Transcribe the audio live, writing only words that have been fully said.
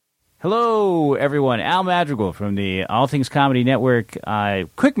Hello, everyone. Al Madrigal from the All Things Comedy Network.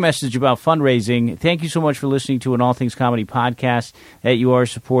 Quick message about fundraising. Thank you so much for listening to an All Things Comedy podcast that you are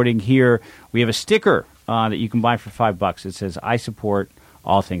supporting here. We have a sticker that you can buy for $5. It says, I support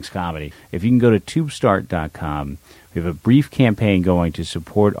All Things Comedy. If you can go to tubestart.com, we have a brief campaign going to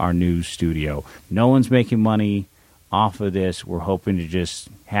support our new studio. No one's making money off of this. We're hoping to just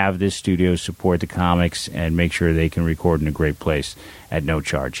have this studio support the comics and make sure they can record in a great place at no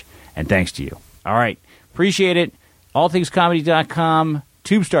charge. And thanks to you. All right. Appreciate it. AllThingsComedy.com,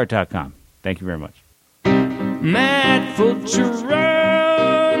 TubeStart.com. Thank you very much. Matt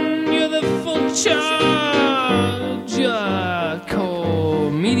Fulcheron, you're the full charge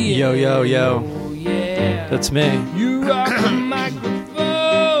comedian. Yo, yo, yo. Yeah. That's me. You rock the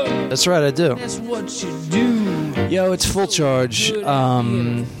microphone. That's right, I do. That's what you do. Yo, it's Full Charge. You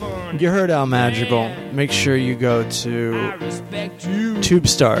heard Al Madrigal. Make sure you go to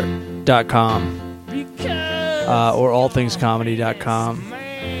tubestart.com or allthingscomedy.com.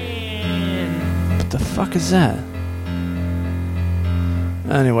 What the fuck is that?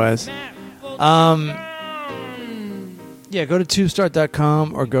 Anyways. Yeah, go to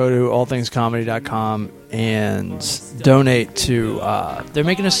tubestart.com or go to allthingscomedy.com and donate to... they're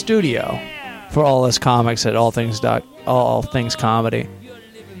making a studio for all us comics at All Things Comedy.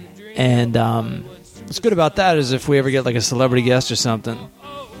 And what's good about that is if we ever get like a celebrity guest or something,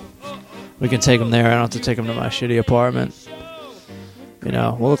 we can take them there. I don't have to take them to my shitty apartment. You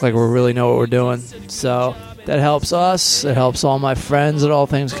know, we'll look like we really know what we're doing. So that helps us. It helps all my friends at All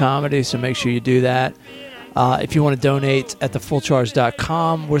Things Comedy, so make sure you do that. If you want to donate at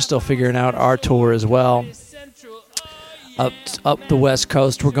thefullcharge.com, we're still figuring out our tour as well. Up the West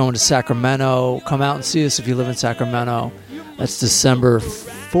Coast, we're going to Sacramento. Come out and see us if you live in Sacramento. That's December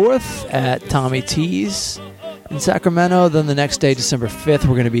 4th at Tommy T's in Sacramento. Then the next day, December 5th,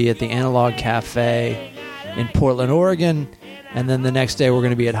 we're going to be at the Analog Cafe in Portland, Oregon. And then the next day, we're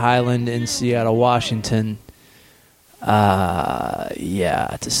going to be at Highland in Seattle, Washington. December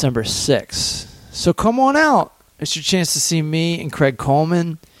 6th. So come on out. It's your chance to see me and Craig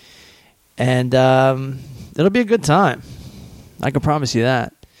Coleman. And it'll be a good time. I can promise you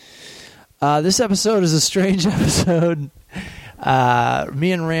that. This episode is a strange episode. Me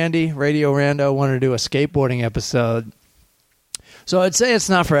and Randy, Radio Rando, wanted to do a skateboarding episode. So I'd say it's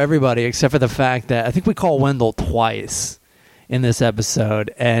not for everybody, except for the fact that I think we call Wendell twice in this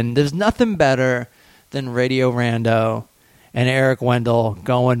episode. And there's nothing better than Radio Rando and Eric Wendell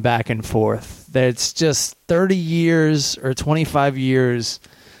going back and forth. It's just 30 years or 25 years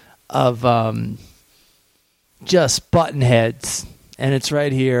of just button heads. And it's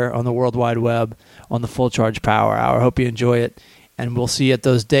right here on the World Wide Web on the Full Charge Power Hour. Hope you enjoy it. And we'll see you at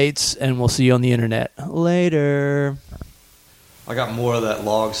those dates, and we'll see you on the internet. Later. I got more of that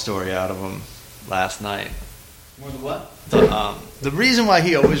log story out of him last night. More than what? The reason why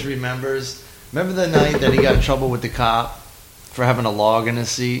he always remembers, remember the night that he got in trouble with the cop for having a log in his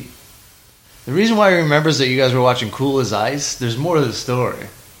seat? The reason why he remembers that you guys were watching Cool as Ice, there's more to the story.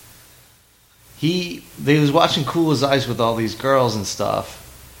 They was watching Cool as Ice with all these girls and stuff,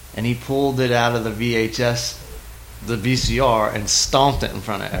 and he pulled it out of the VCR, and stomped it in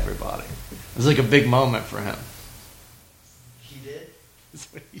front of everybody. It was like a big moment for him. He did?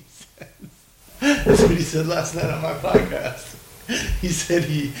 That's what he said. That's what he said last night on my podcast. He said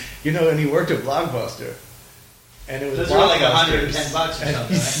and he worked at Blockbuster. And it was those were like $110 or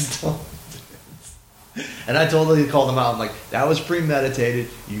something, right? And I told him, he called him out. I'm like, that was premeditated.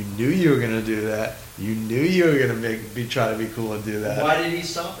 You knew you were going to do that. You knew you were going to try to be cool and do that. Why did he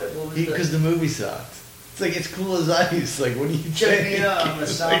stop it? Because the movie sucked. It's like, it's Cool as Ice. Like, what do you Check think? me out. I'm gonna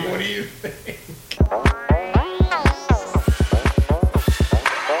It's stop like, it. what do you think?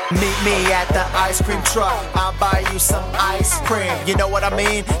 Meet me at the ice cream truck. I'll buy you some ice cream. You know what I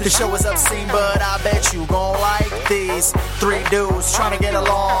mean? The show is obscene, but I bet you gon' like these three dudes trying to get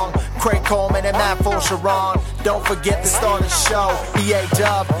along. Craig Coleman and Matt Fulcheron. Don't forget to start the show. EA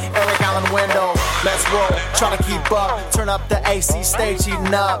Dub, Eric Allen Wendell. Let's roll, trying to keep up. Turn up the AC stage,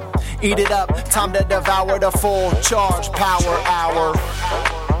 eating up. Eat it up, time to devour the Full Charge Power Hour.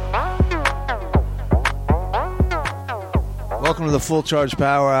 Welcome to the Full Charge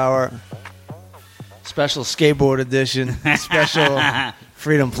Power Hour. Special skateboard edition. Special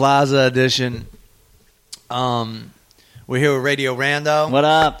Freedom Plaza edition. We're here with Radio Rando. What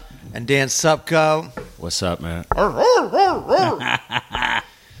up? And Dan Supko. What's up, man?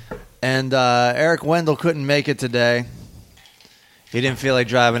 And Eric Wendell couldn't make it today. He didn't feel like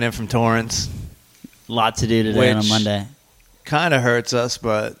driving in from Torrance. Lot to do today on a Which- Monday. Kind of hurts us,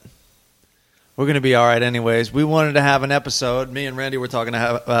 but We're going to be all right anyways. We wanted to have an episode. Me and Randy were talking to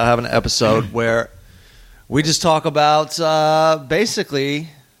have an episode where we just talk about basically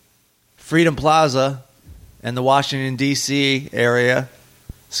Freedom Plaza and the Washington, D.C. area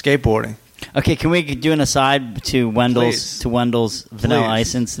skateboarding. Okay, can we do an aside to Wendell's Vanilla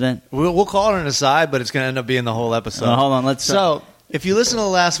Ice incident? We'll call it an aside, but it's going to end up being the whole episode. Hold on, let's. So, if you listen to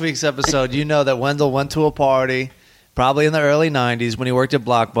last week's episode, you know that Wendell went to a party, probably in the early '90s when he worked at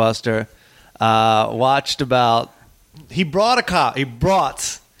Blockbuster. He brought a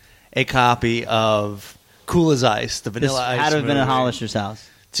copy of Cool as Ice, the Vanilla Ice. Had to have been at movie. Hollister's house.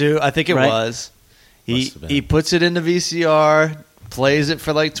 I think it was. He puts it in the VCR, plays it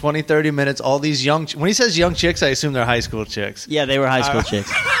for like 20, 30 minutes. All these young... When he says young chicks, I assume they're high school chicks. Yeah, they were high school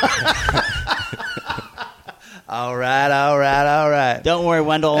chicks. All right. Don't worry,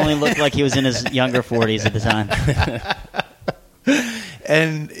 Wendell only looked like he was in his younger 40s at the time.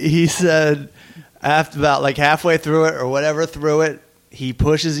 And he said, after about like halfway through it or whatever through it, he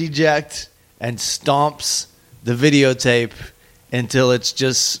pushes eject and stomps the videotape until it's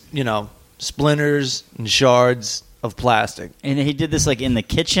just, splinters and shards of plastic. And he did this like in the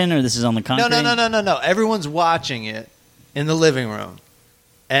kitchen, or this is on the concrete? No. Everyone's watching it in the living room.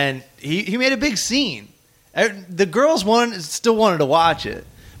 And he made a big scene. The girls still wanted to watch it.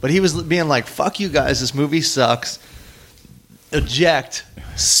 But he was being like, fuck you guys, this movie sucks. Eject,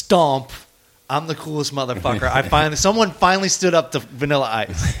 stomp, I'm the coolest motherfucker. Someone finally stood up to Vanilla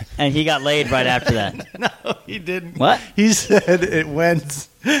Ice. And he got laid right after that. No, he didn't. What? He said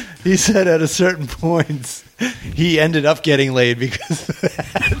he said at a certain point he ended up getting laid because of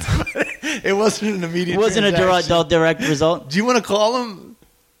that. It wasn't an immediate It wasn't a direct result? Do you want to call him?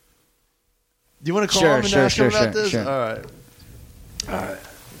 Do you want to call him and ask him about this? Sure. All right.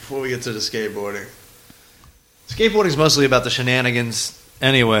 Before we get to the skateboarding. Skateboarding's mostly about the shenanigans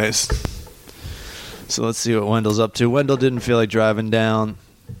anyways. So let's see what Wendell's up to. Wendell didn't feel like driving down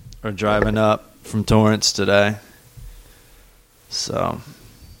or driving up from Torrance today. So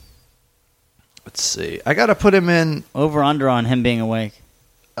let's see. I got to put him in. Over under on him being awake.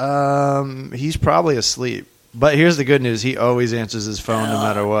 He's probably asleep. But here's the good news. He always answers his phone no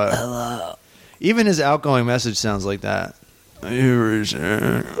matter what. Hello. Even his outgoing message sounds like that.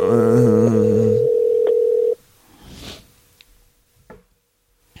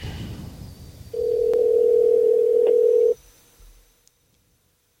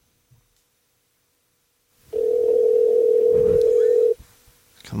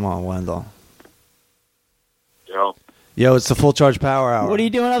 Come on, Wendell. Yo, it's the Full Charge Power Hour. What are you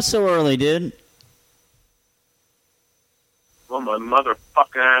doing up so early, dude? Well, my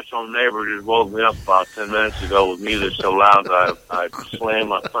motherfucking asshole neighbor just woke me up about 10 minutes ago with music so loud that I slammed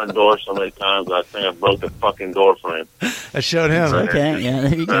my front door so many times that I think I broke the fucking door frame. I showed him. Okay, yeah,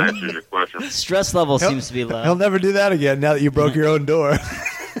 there you go. That answers your question. Stress level seems to be low. He'll never do that again now that you broke your own door.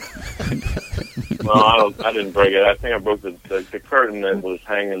 Well, I didn't break it. I think I broke the curtain that was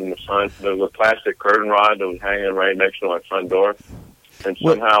hanging in the front. There was a plastic curtain rod that was hanging right next to my front door. And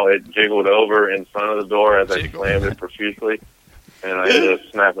somehow it jiggled over in front of the door as I slammed it profusely. And I ended up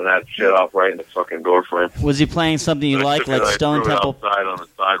snapping that shit off right in the fucking door frame. Was he playing something you like Stone Temple? Outside on the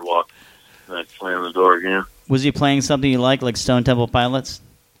sidewalk, and I slammed the door again. Was he playing something you like Stone Temple Pilots?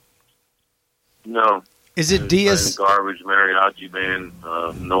 No. Is it Diaz? Garbage mariachi band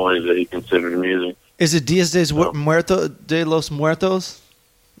noise that he considered music. Is it Diaz de los Muertos?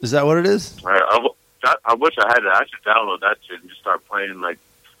 Is that what it is? I wish I had to actually download that shit and just start playing like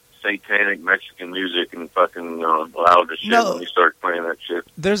satanic Mexican music and fucking loud as shit when you start playing that shit.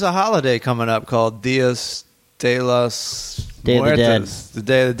 There's a holiday coming up called Diaz de los Day Muertos. of the Dead. The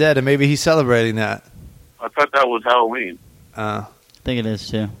Day of the Dead, and maybe he's celebrating that. I thought that was Halloween. I think it is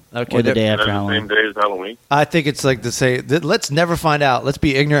too. Okay, Or the day Is after that the Halloween. same day as Halloween? I think it's like to say, let's never find out. Let's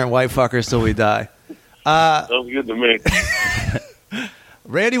be ignorant white fuckers till we die. Sounds good to me.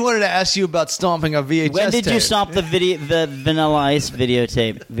 Randy wanted to ask you about stomping a VHS When did you tape. stomp the Vanilla Ice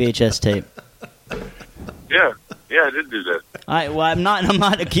videotape, VHS tape? Yeah, I did do that. I'm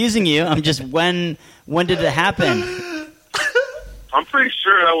not accusing you. I'm just when did it happen? I'm pretty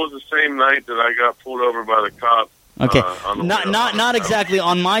sure that was the same night that I got pulled over by the cop. Okay, on the not exactly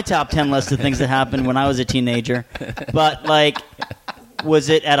on my top 10 list of things that happened when I was a teenager, but was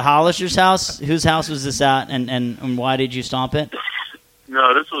it at Hollister's house? Whose house was this at, and why did you stomp it?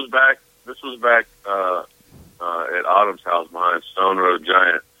 No, this was back at Autumn's house behind Stone Road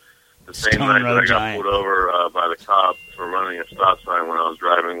Giant. The same Stone night Road that I got Giant. pulled over by the cop for running a stop sign when I was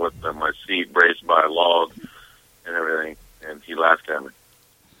driving with my seat braced by a log and everything, and he laughed at me.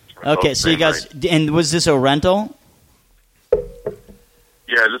 Okay, so you guys, and was this a rental?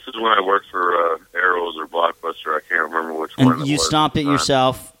 Yeah, this is when I worked for which one And it you was stomped at it the time.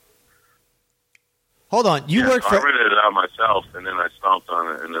 yourself. Hold on. You work I for rented it out myself, and then I stomped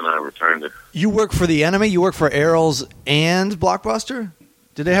on it, and then I returned it. the enemy. You work for Errol's and Blockbuster.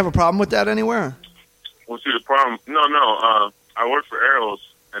 Did they have a problem with that anywhere? Well, see, the problem... No, I worked for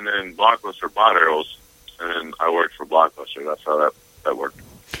Arrows, and then Blockbuster bought Arrows, and then I worked for Blockbuster. That's how that worked.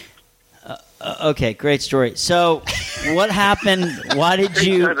 Okay, great story. So, what happened? Why did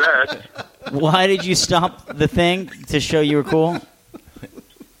you stomp the thing to show you were cool?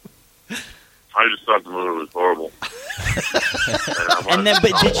 I just thought the movie was horrible. And then,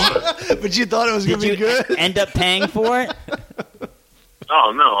 But you thought it was going did to be you good. end up paying for it?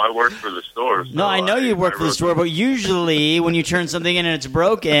 Oh, no, I worked for the store. So No, I know you work for the wrote- store, but usually when you turn something in and it's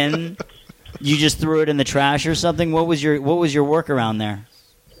broken, you just threw it in the trash or something. What was your workaround there?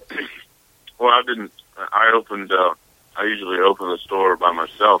 Well, I didn't. I usually open the store by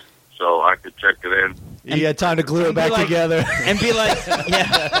myself, so I could check it in. You had time to glue it back like- together. And be like,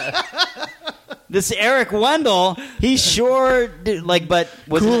 yeah. This Eric Wendell, he sure did, like, but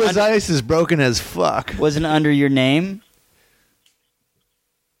wasn't Cool it as under, ice is broken as fuck. wasn't under your name?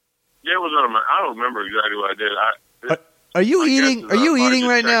 Yeah, it was on my. I don't remember exactly what I did. Are you I eating? guess Are you I eating just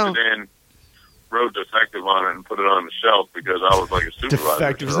right now? checked it in, wrote defective on it and put it on the shelf because I was like a supervisor.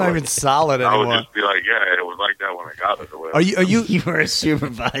 Defective. It's so not even solid I would anymore. just be like, yeah, it was like that when I got it or whatever. Are you? You were a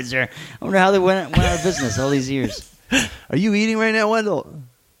supervisor. I wonder how they went out of business all these years. Are you eating right now, Wendell?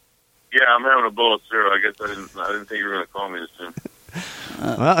 Yeah, I'm having a bowl of cereal. I guess I didn't think you were going to call me this soon.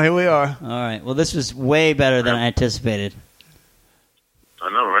 Well, here we are. All right. Well, this was way better than I anticipated. I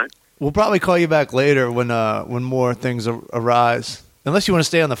know, right? We'll probably call you back later when more things arise. Unless you want to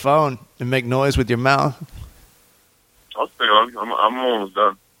stay on the phone and make noise with your mouth. I'll stay on. I'm almost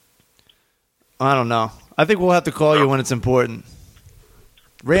done. I don't know. I think we'll have to call you when it's important.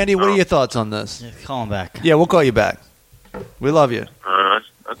 Randy, what are your thoughts on this? Yeah, call him back. Yeah, we'll call you back. We love you.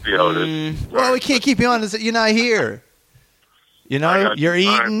 I see how it is. Well, we can't keep you on. You're not here. You I know, got you're you.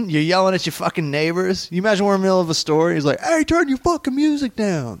 All eating. You're yelling at your fucking neighbors. You imagine we're in the middle of a store. He's like, "Hey, turn your fucking music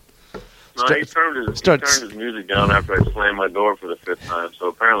down." No, he turned his music down after I slammed my door for the 5th time, so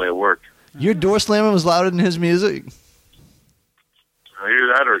apparently it worked. Your door slamming was louder than his music. Either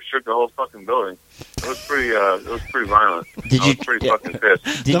that or it shook the whole fucking building. It was pretty violent. Did I you- was pretty fucking pissed.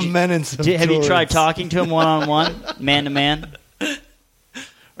 Did The you, men in some have you tried tourists. talking to him one-on-one, man-to-man?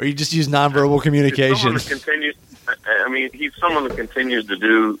 Or you just use nonverbal It's communication? someone that continues. I mean, he's someone that continues to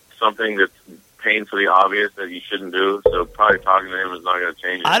do something that's painfully obvious that you shouldn't do. So probably talking to him is not going to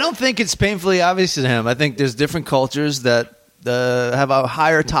change it. I don't think it's painfully obvious to him. I think there's different cultures that have a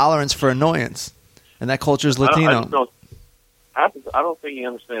higher tolerance for annoyance, and that culture is Latino. I don't think he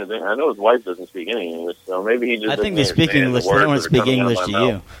understands it. I know his wife doesn't speak any English, so maybe he just. I think they doesn't speak understand English. the They don't want words to that are speak coming out of English to my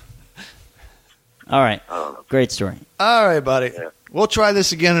you. mouth. All right. I don't know. Great story. All right, buddy. Yeah. We'll try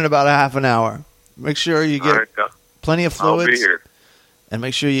this again in about a half an hour. Make sure you All get right, plenty of I'll be fluids, here. and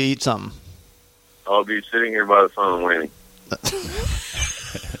make sure you eat something. I'll be sitting here by the phone waiting.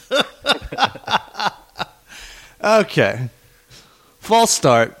 Okay. False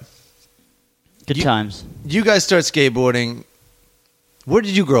start. Good times. You guys start skateboarding. Where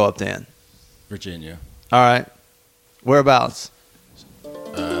did you grow up, Dan? Virginia. All right. Whereabouts?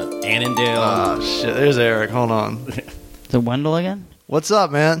 Annandale. Oh, shit. There's Eric. Hold on. Is it Wendell again? What's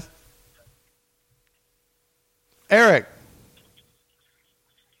up, man? Eric.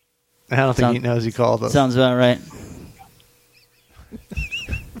 I don't think he knows he called us. Sounds about right.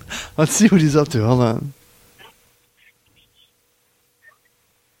 Let's see what he's up to. Hold on.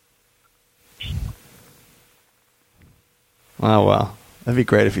 Oh, wow. That'd be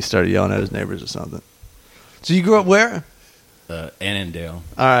great if he started yelling at his neighbors or something. So you grew up where? Annandale,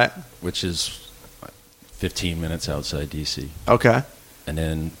 All right. which is 15 minutes outside D.C. Okay. And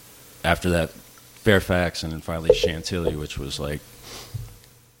then after that, Fairfax, and then finally Chantilly, which was like,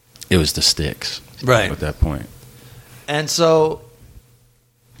 it was the sticks. Right. At that point. And so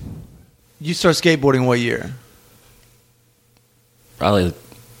you start skateboarding what year? Probably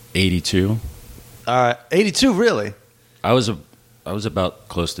 82. All right. 82, really? I was about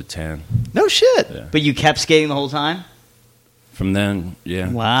close to 10. No shit. Yeah. But you kept skating the whole time? From then, yeah.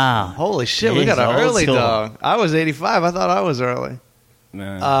 Wow. Holy shit, we Jeez, got an old early school. dog. I was 85. I thought I was early.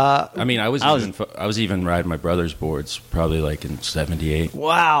 Nah. I mean, I was even riding my brother's boards, probably like in 78.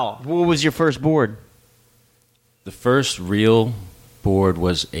 Wow. What was your first board? The first real board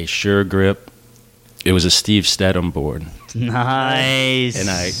was a Sure Grip. It was a Steve Stedham board,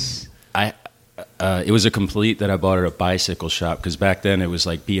 Nice. and it was a complete that I bought at a bicycle shop because back then it was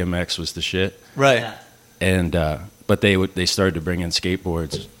like BMX was the shit, Right. and but they started to bring in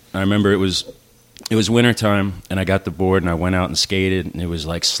skateboards. I remember it was it was wintertime, and I got the board, and I went out and skated, and it was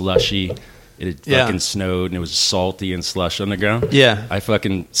like slushy. It had fucking snowed, and it was salty and slush on the ground. Yeah. I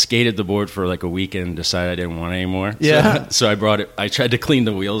fucking skated the board for like a weekend and decided I didn't want it anymore. Yeah. So I brought it. I tried to clean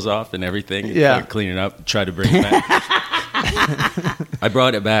the wheels off and everything. Yeah. Clean it up, tried to bring it back. I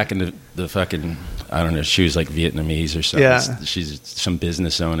brought it back, and the fucking, I don't know, she was like Vietnamese or something. Yeah. She's some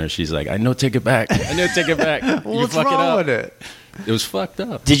business owner. She's like, I know, take it back. I know, take it back. What's fuck wrong it up. with it? It was fucked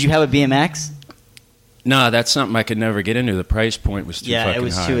up. Did you have a BMX? No, that's something I could never get into. The price point was too fucking it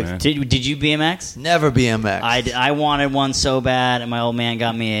was high, too. man. Did you BMX? Never BMX. I wanted one so bad, and my old man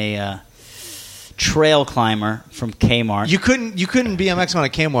got me a trail climber from Kmart. You couldn't BMX on a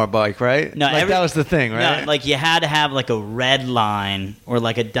Kmart bike, right? No, that was the thing, right? No, like you had to have like a red line or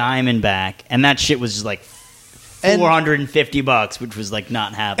like a Diamondback, and that shit was just like $450, which was like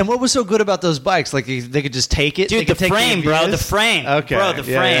not happening. And what was so good about those bikes? Like they could just take it, Dude, they could the take frame, bro. views? The frame. Okay, Bro, the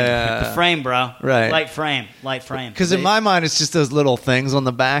frame. yeah. The frame, bro. Right. Light frame. Because in my mind, it's just those little things on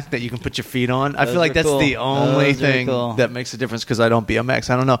the back that you can put your feet on. I Those feel like are that's cool. the only Those are thing cool. that makes a difference because I don't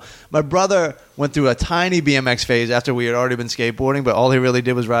BMX. I don't know. My brother went through a tiny BMX phase after we had already been skateboarding, but all he really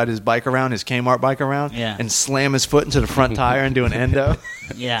did was ride his bike around, his Kmart bike around, Yeah. and slam his foot into the front tire and do an endo.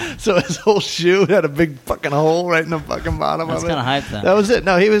 Yeah. So his whole shoe had a big fucking hole right in the fucking bottom That's of it. kind of hype, though. That was it.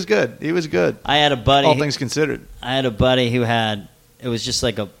 No, he was good. He was good. I had a buddy. All things considered. I had a buddy who had, it was just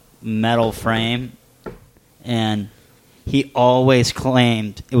like a metal frame, and he always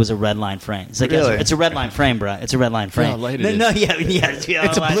claimed it was a red line frame. It's like, Really? it's a red line frame, bro. It's a red line frame. how light it no, is. no, yeah.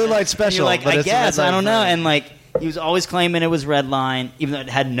 It's a blue light special, And you're like, but I it's a guess, red I light don't know. frame. And like, he was always claiming it was red line, even though it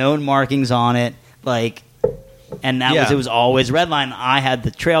had known markings on it. Like, and that Yeah. it was always red line. I had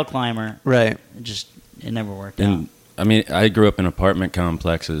the trail climber. Right. It never worked out. And I mean, I grew up in apartment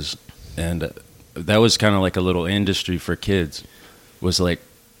complexes, and that was kind of like a little industry for kids. Was like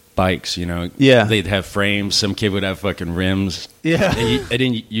bikes, you know. Yeah. They'd have frames. Some kid would have fucking rims. Yeah. And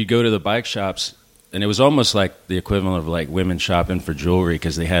then you go to the bike shops, and it was almost like the equivalent of like women shopping for jewelry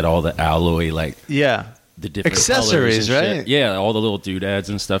because they had all the alloy, like Yeah. the different Accessories, colors and shit. right? Yeah, all the little doodads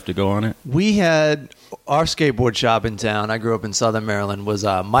and stuff to go on it. We had our skateboard shop in town. I grew up in Southern Maryland. Was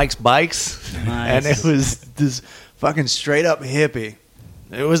Mike's Bikes, Nice. and it was this fucking straight up hippie.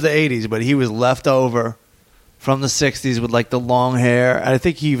 It was the '80s, but he was left over from the '60s with like the long hair. I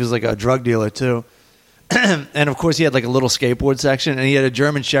think he was like a drug dealer too. And of course, he had like a little skateboard section, and he had a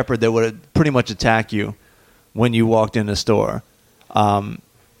German Shepherd that would pretty much attack you when you walked in the store.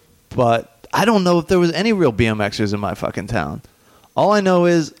 But I don't know if there was any real BMXers in my fucking town. All I know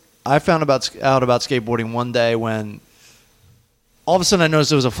is I found out about skateboarding one day when all of a sudden I noticed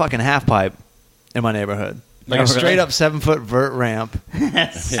there was a fucking half pipe in my neighborhood. Like Oh, a straight really? up 7-foot vert ramp.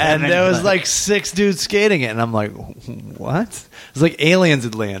 And there was like 6 dudes skating it. And I'm like, what? It was like aliens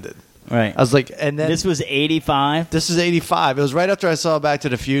had landed. Right. I was like, and then This was 85. this is 85. It was right after I saw Back to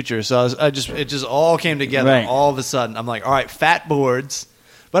the Future. So it just all came together Right. all of a sudden. I'm like, all right, fat boards.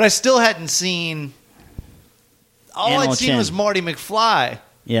 But I still hadn't seen. All Animal I'd seen Chin. was Marty McFly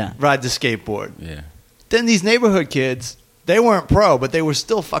Yeah. ride the skateboard. Yeah. Then these neighborhood kids, they weren't pro, but they were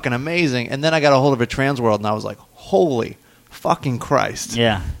still fucking amazing. And then I got a hold of a Trans World, and I was like, holy fucking Christ.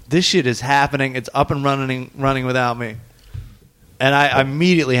 Yeah. This shit is happening. It's up and running without me. And I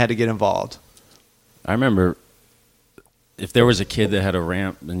immediately had to get involved. I remember if there was a kid that had a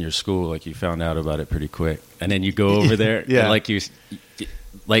ramp in your school, like you found out about it pretty quick, and then you go over there, Yeah. and like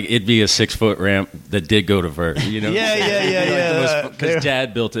it'd be a 6-foot ramp that did go to vert, you know? Yeah. Because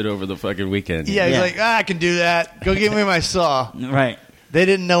Dad built it over the fucking weekend. Yeah, he's Yeah. like, I can do that. Go give me my saw. Right. They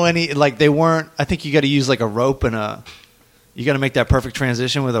didn't know any, like, they weren't, I think you got to use, like, a rope and you got to make that perfect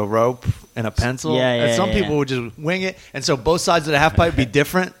transition with a rope and a pencil. Yeah, And some yeah. people would just wing it. And so both sides of the half pipe would be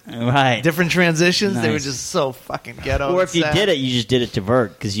different. Right. Different transitions. They were Nice. just so fucking ghetto. Or and if you sad. did it, you just did it to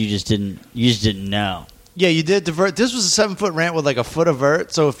vert because you just didn't know. Yeah, you did divert. This was a 7-foot ramp with like a foot of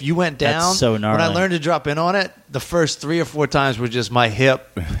vert. So if you went down, That's so when I gnarly. learned to drop in on it, the first 3 or 4 times were just my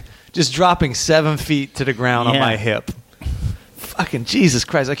hip, just dropping 7 feet to the ground on Yeah. my hip. Fucking Jesus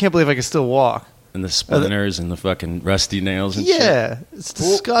Christ! I can't believe I can still walk. And the splinters and the fucking rusty nails and shit. Yeah, it's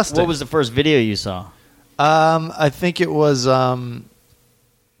disgusting. What was the first video you saw? I think it was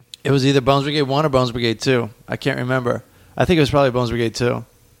either Bones Brigade 1 or Bones Brigade 2. I can't remember. I think it was probably Bones Brigade 2.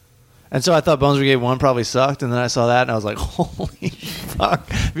 And so I thought Bones Brigade 1 probably sucked, and then I saw that, and I was like, holy fuck.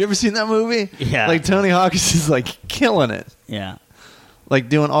 Have you ever seen that movie? Yeah. Like, Tony Hawkins is, like, killing it. Yeah. Like,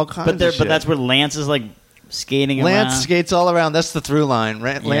 doing all kinds of shit. But that's where Lance is like skating Lance around. skates all around. That's the through line.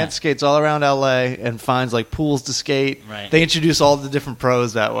 Lance Yeah. skates all around L.A. and finds, like, pools to skate. Right. They introduce all the different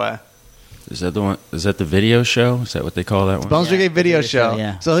pros that way. Is that the one? Is that the video show? Is that what they call that one? Bones Brigade video show.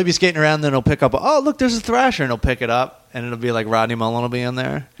 yeah. So he'll be skating around, then he'll pick up. Oh, look, there's a Thrasher, and he'll pick it up, and it'll be like Rodney Mullen will be in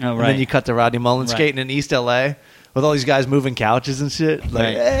there. Oh, And right. then you cut to Rodney Mullen Right. skating in East LA with all these guys moving couches and shit. Like,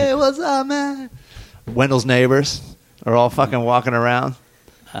 Right. hey, what's up, man? Wendell's neighbors are all fucking walking around.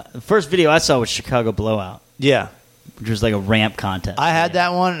 The first video I saw was Chicago Blowout, Yeah, which was like a ramp contest. I had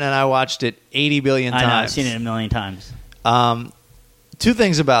that one, and I watched it 80 billion I times. know. I've seen it a million times. Two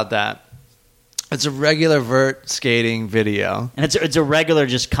things about that. It's a regular vert skating video, And it's a regular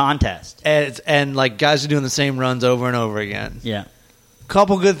just contest. and like guys are doing the same runs over and over again. Yeah.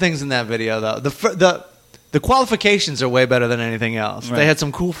 Couple good things in that video though. The qualifications are way better than anything else. Right. They had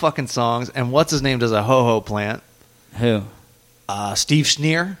some cool fucking songs, and what's his name does a ho-ho plant. Who? Steve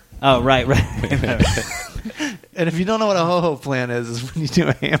Schneer. Oh, right. And if you don't know what a ho-ho plant is when you do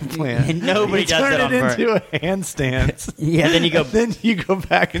a hand plant. And nobody you does turn that on it vert. into a handstand. Yeah, then you go then you go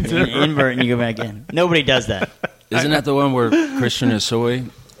back into the invert and you go back in. Nobody does that. Isn't that the one where Christian Hosoi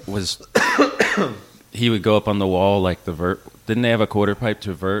was? He would go up on the wall like the vert. Didn't they have a quarter pipe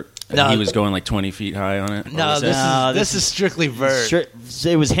to vert? And No. he was going like 20 feet high on it. Or No, was this that- is strictly vert.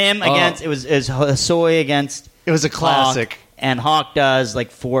 It was him against. It was Hosoi against. It was a classic. Hawk, and Hawk does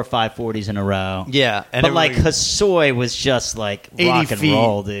like 4 or 5 40s in a row. Yeah, and but like everybody- Hosoi was just like 80 rock and feet.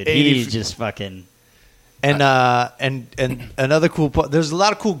 roll, dude. 80 He's feet. just fucking. And another cool part. There's a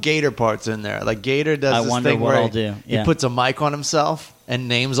lot of cool Gator parts in there. Like Gator does I this wonder thing what where I'll do. he Yeah. puts a mic on himself and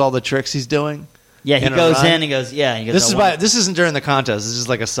names all the tricks he's doing. Yeah, he in a goes run. in. He goes. Yeah, he goes. This I is wonder- this isn't during the contest. This is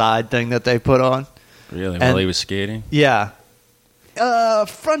like a side thing that they put on. Really? And- While he was skating? Yeah.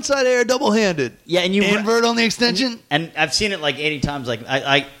 Frontside air double handed. Yeah, and you Invert on the extension. And I've seen it like 80 times. Like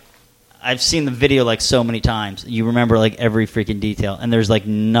I've seen the video like so many times. You remember like every freaking detail, and there's like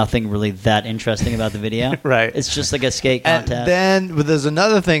nothing really that interesting about the video. Right. It's just like a skate And contest. then but there's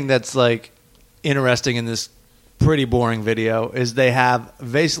another thing that's like interesting in this pretty boring video is they have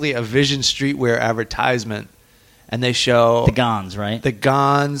basically a Vision Streetwear advertisement, and they show the Gons, right? the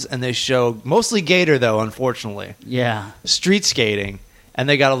Gons, and they show mostly Gator though, unfortunately, Yeah. street skating, and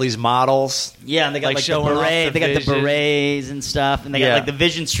they got all these models. Yeah, and they got Like like, the showing off beret. the They got the Vision. berets and stuff, and they Yeah. got like the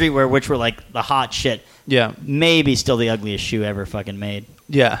Vision Streetwear, which were like the hot shit. Yeah, Maybe still the ugliest shoe ever fucking made.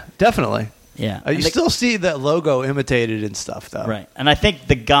 yeah, definitely. Yeah, You And they- still see that logo imitated and stuff though. right. And I think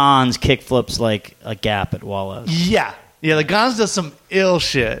the Gons kickflips like a Gap at Wallows. Yeah, yeah. The Gons does some ill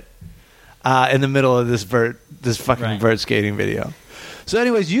shit in the middle of this fucking Right. vert skating video. So,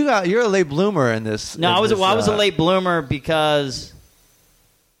 anyways, you're a late bloomer in this. No, in I was this, I was a late bloomer because,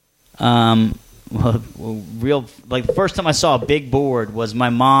 real like the first time I saw a big board was my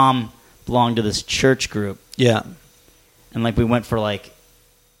mom belonged to this church group, Yeah, and like we went for like,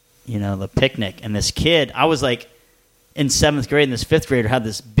 the picnic, and this kid, I was like in 7th grade, and this 5th grader had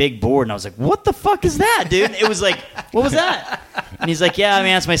this big board, and I was like, what the fuck is that, dude? It was like, what was that? And he's like, yeah, I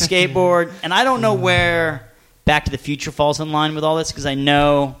mean, that's my skateboard, and I don't know where Back to the Future falls in line with all this, because I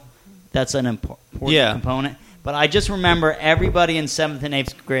know that's an important Yeah. component. But I just remember everybody in 7th and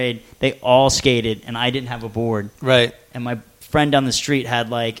 8th grade, they all skated, and I didn't have a board. right. And my friend down the street had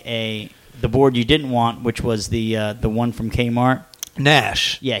like the board you didn't want, which was the one from Kmart.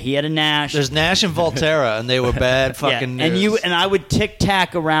 Nash. Yeah, he had a Nash. There's Nash and Volterra, and they were bad fucking yeah. news. And I would tic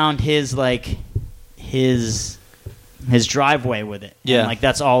tac around his driveway with it. Yeah. And, like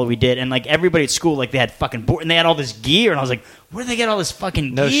that's all we did. And like everybody at school, like they had fucking board, and they had all this gear, and I was like, where do they get all this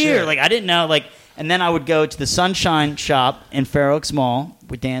fucking No gear? shit. Like I didn't know. Like, and then I would go to the Sunshine Shop in Fair Oaks Mall,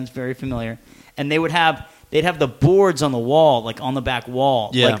 with Dan's very familiar, and they'd have the boards on the wall, like on the back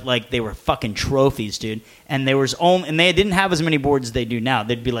wall, Yeah. like they were fucking trophies, dude. And and they didn't have as many boards as they do now.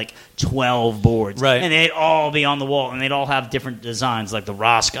 There'd be like 12 boards, Right. And they'd all be on the wall, and they'd all have different designs, like the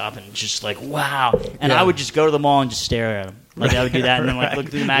Roscoff, and just like wow. And Yeah. I would just go to the mall and just stare at them, like I would do that, and then like look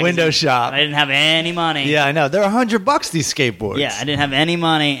through the magazine. Window shop. I didn't have any money. Yeah, I know. They're $100 these skateboards. Yeah, I didn't have any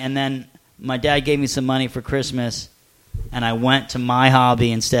money, and then my dad gave me some money for Christmas, and I went to My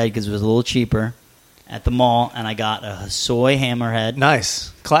Hobby instead because it was a little cheaper at the mall, and I got a Hosoi hammerhead,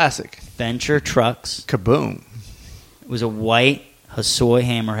 Nice. Classic. Venture Trucks. Kaboom. It was a white Hosoi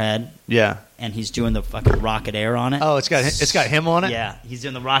hammerhead, Yeah. and he's doing the fucking Rocket Air on it. Oh, it's got him on it? Yeah, he's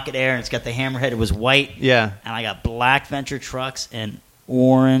doing the Rocket Air, and it's got the hammerhead. It was white, Yeah. and I got black Venture Trucks and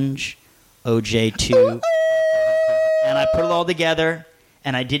orange OJ2, and I put it all together.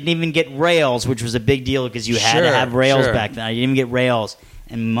 And I didn't even get rails, which was a big deal because you had to Sure, have rails sure. back then. I didn't even get rails,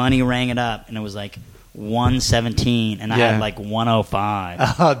 and money rang it up, and it was like 117, and I Yeah. had like 105.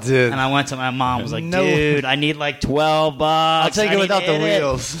 Oh, dude. And I went to my mom, was like, No. dude, I need like $12. I'll take I it need without to the hit it."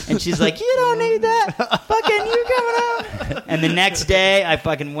 wheels. And she's like, you don't need that. Fucking you coming up. And the next day, I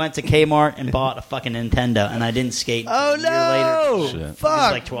fucking went to Kmart and bought a fucking Nintendo, and I didn't skate until Oh, a year later. no. Shit. It was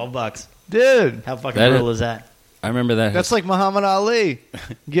Fuck. like $12. Dude. How fucking That brutal is- is that? I remember that. That's like Muhammad Ali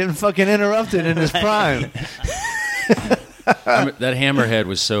getting fucking interrupted in his prime. That hammerhead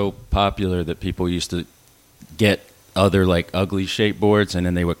was so popular that people used to get other like ugly shaped boards and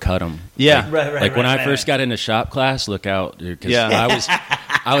then they would cut them. Yeah. Like when I first got into shop class, look out, dude, because Yeah.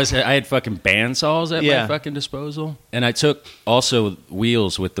 I had fucking bandsaws at Yeah. my fucking disposal, and I took also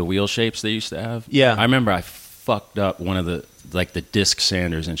wheels with the wheel shapes they used to have. Yeah. I remember I fucked up one of the like the disc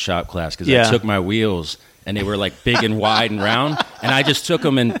sanders in shop class because Yeah. I took my wheels and they were like big and wide and round, and I just took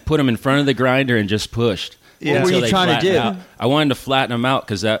them and put them in front of the grinder and just pushed. Yeah. What were until you they trying to flattened do? out. I wanted to flatten them out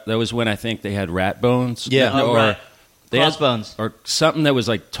because that was when I think they had rat bones. Yeah. Oh, or right. they had- Crossbones. or something that was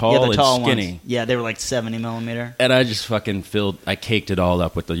like tall Yeah, the and tall skinny. ones. Yeah, they were like 70 millimeter. And I just fucking I caked it all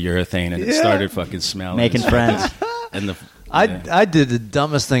up with the urethane, and it Yeah. started fucking smelling. Making friends. And the I did the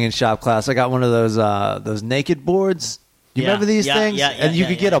dumbest thing in shop class. I got one of those naked boards. You Yeah. remember these Yeah, things? yeah, And you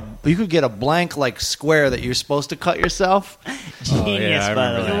yeah, could get a blank like square that you're supposed to cut yourself. Genius, I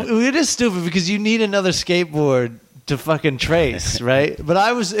by the remember way. It is stupid because you need another skateboard to fucking trace, right? But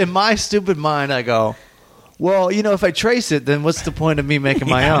I was in my stupid mind. I go, well, if I trace it, then what's the point of me making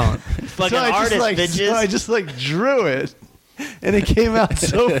my own? Fucking I artist, just, bitches. So I just drew it. And it came out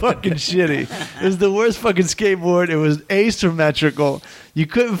so fucking shitty. It was the worst fucking skateboard. It was asymmetrical. You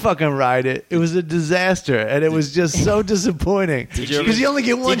couldn't fucking ride it. It was a disaster, and it was just so disappointing. Because you only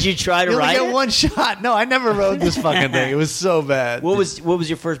get one. Did you try to you only ride get it? one shot. No, I never rode this fucking thing. It was so bad. What was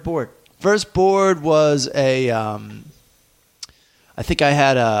your first board? First board was a. I think I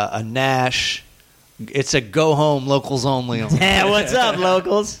had a Nash. It's a go home locals only. Hey, what's up,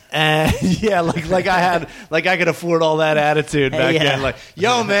 locals? And yeah, like I could afford all that attitude back Yeah. then. Like,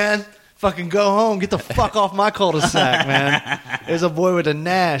 yo, man, fucking go home, get the fuck off my cul-de-sac, man. There's a boy with a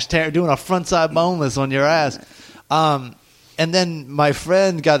Nash doing a frontside boneless on your ass. And then my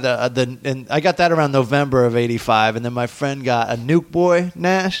friend got and I got that around November of '85, and then my friend got a Nuke Boy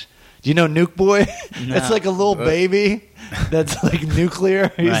Nash. Do you know Nuke Boy? No. It's like a little baby that's like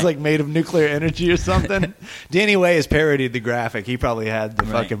nuclear. He's Right. like made of nuclear energy or something. Danny Way has parodied the graphic. He probably had the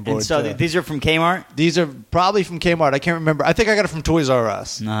fucking board. And so too. these are from Kmart? These are probably from Kmart. I can't remember. I think I got it from Toys R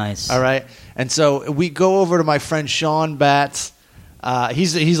Us. Nice. All right. And so we go over to my friend Sean Batts.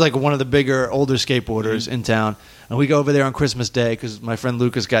 He's like one of the bigger, older skateboarders in town. And we go over there on Christmas Day because my friend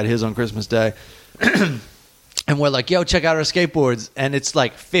Lucas got his on Christmas Day. And we're like, yo, check out our skateboards. And it's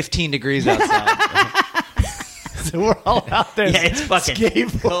like 15 degrees outside. So we're all out there Yeah, it's fucking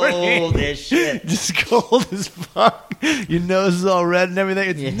skateboarding. cold as shit. Just cold as fuck. Your nose is all red and everything.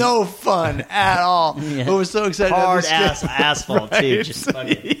 It's Yeah. no fun at all. Yeah. But we're so excited. Hard to have ass the asphalt, too. Right. Just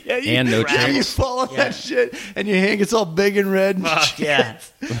fucking. Yeah, And no you chance. fall on Yeah. that shit, and your hand gets all big and red. And Fuck, shit. yeah.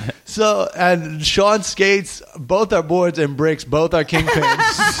 So, and Sean skates both our boards and bricks, both our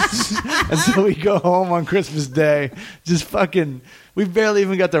kingpins. And so we go home on Christmas Day, just fucking. We barely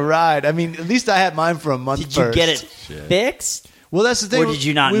even got to ride. I mean, at least I had mine for a month Did you first. get it fixed? Well, that's the thing. Or did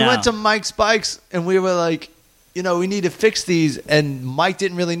you not we know? went to Mike's Bikes, and we were like, we need to fix these. And Mike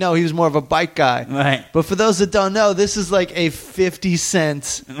didn't really know. He was more of a bike guy. Right. But for those that don't know, this is like a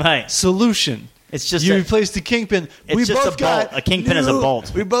 50-cent Right. solution. It's just you a- replace the kingpin. It's we just both a got bolt. A kingpin is a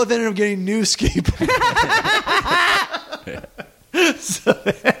bolt. We both ended up getting new skateboards.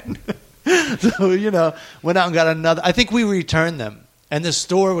 so went out and got another. I think we returned them, and the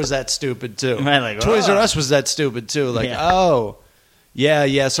store was that stupid too. Right, like, Toys R oh. Us was that stupid too. Like, Yeah. oh.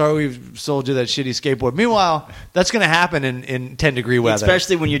 Yeah, sorry we sold you that shitty skateboard. Meanwhile, that's going to happen in 10-degree weather.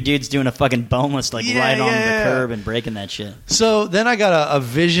 Especially when your dude's doing a fucking boneless, like Yeah, right on yeah. the curb and breaking that shit. So then I got a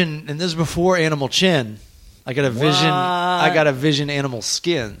Vision, and this is before Animal Chin. I got a Vision. What? I got a Vision Animal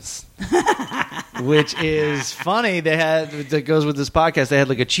Skins, which is funny. They had that goes with this podcast. They had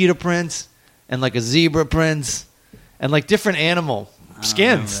like a cheetah print and like a zebra print and like different animal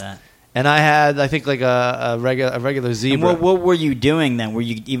skins. remember that. And I had, I think, like a regular And zebra. what were you doing then? Were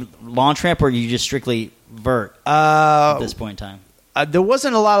you even launch ramp or were you just strictly vert at Uh, this point in time? there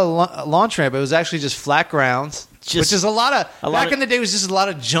wasn't a lot of launch ramp. It was actually just flat grounds. Just which is a lot of a lot back of- in the day. It was just a lot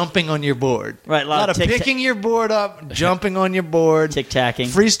of jumping on your board, Right, A lot of picking your board up, jumping on your board, Tic-tacking.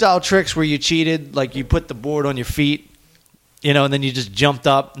 freestyle tricks where you cheated, like you put the board on your feet, and then you just jumped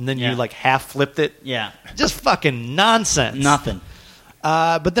up and then Yeah. you like half flipped it. Yeah. Just fucking nonsense. Nothing.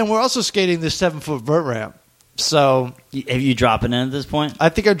 But then we're also skating this 7-foot vert ramp, so Have you dropping in at this point? I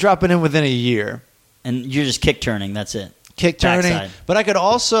think I'm dropping in within a year. And you're just kick turning. That's it. Kick turning. Backside. But I could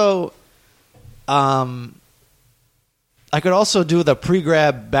also, do the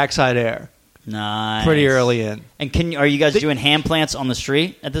pre-grab backside air Nice. pretty early in. And are you guys doing hand plants on the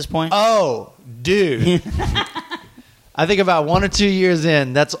street at this point? Oh, dude. I think about 1 or 2 years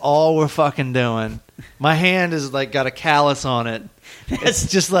in, that's all we're fucking doing. My hand is like got a callus on it. It's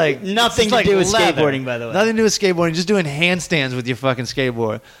just like Nothing it's to like do with leather. skateboarding, by the way. Nothing to do with skateboarding. Just doing handstands with your fucking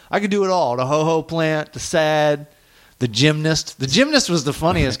skateboard. I could do it all. The ho-ho plant, the sad, the gymnast. The gymnast was the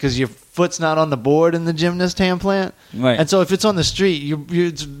funniest because your foot's not on the board in the gymnast hand plant. Right. And so if it's on the street,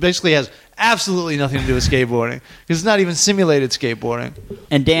 it basically has absolutely nothing to do with skateboarding because it's not even simulated skateboarding.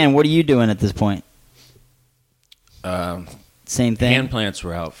 And Dan, what are you doing at this point? Same thing. Hand plants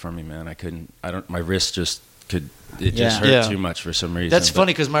were out for me, man. I couldn't. My wrist just could. It just hurt Yeah. too much for some reason. That's but-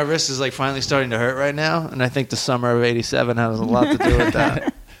 funny because my wrist is like finally starting to hurt right now, and I think the summer of '87 has a lot to do with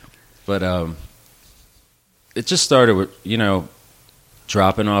that. But it just started with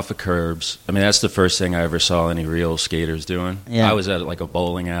dropping off of curbs. I mean, that's the first thing I ever saw any real skaters doing. Yeah. I was at like a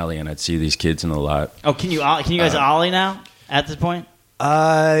bowling alley, and I'd see these kids in the lot. Oh, can you guys ollie now at this point?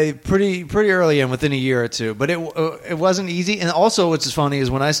 Pretty early in, within a year or two, but it wasn't easy. And also, what's funny is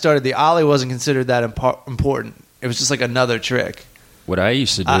when I started, the ollie wasn't considered that important. It was just like another trick. What I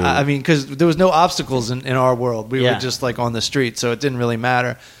used to do, I mean, because there was no obstacles in our world. We Yeah. were just like on the street, so it didn't really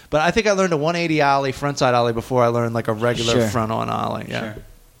matter. But I think I learned a 180 ollie, frontside ollie, before I learned like a regular Sure. front-on ollie. Yeah. Sure.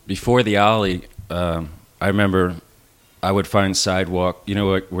 before the ollie, I remember I would find sidewalk. You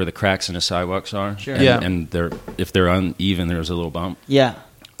know where the cracks in the sidewalks are? Sure. And, Yeah. And if they're uneven, there's a little bump. Yeah.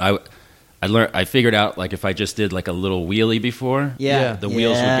 I figured out like if I just did like a little wheelie before, Yeah. the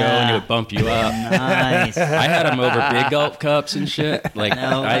wheels would go and it would bump you up. Nice. I had them over big gulp cups and shit. Like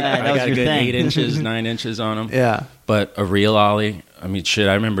No way. I That was got a your good thing. 8 inches, 9 inches on them. Yeah. But a real ollie, I mean, shit.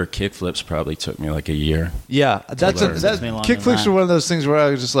 I remember kickflips probably took me like a year. Yeah, that's learn. Takes me longer than kickflips that. are one of those things where I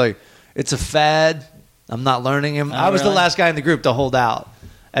was just like, it's a fad. I'm not learning him. Oh, I was really? the last guy in the group to hold out.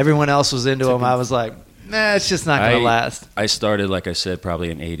 Everyone else was into him. I was like, nah, it's just not going to last. I started, like I said,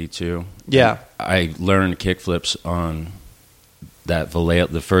 probably in '82. Yeah. I learned kickflips on that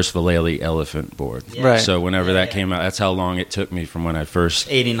the first Vallely elephant board. Yeah. Right. So whenever that came out, that's how long it took me from when I first.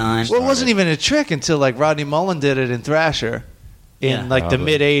 89. Well, it wasn't even a trick until like Rodney Mullen did it in Thrasher in Yeah. like the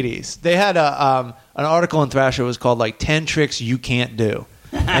Probably. mid '80s. They had an article in Thrasher. It was called like 10 tricks you can't do,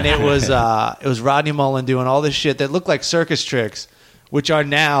 and it was Rodney Mullen doing all this shit that looked like circus tricks, which are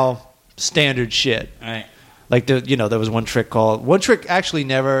now standard shit. All right. Like there was one trick actually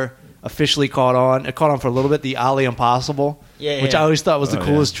never officially caught on. It caught on for a little bit. The Ollie Impossible, Yeah, which yeah. I always thought was the Oh,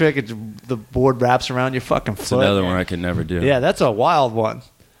 coolest trick. The board wraps around your fucking It's foot. another one I could never do. Yeah, that's a wild one.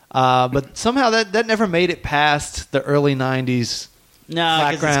 But somehow that never made it past the early '90s. No,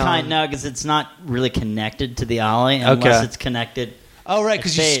 Flat because it's not really connected to the ollie unless Okay. it's connected. Oh, right,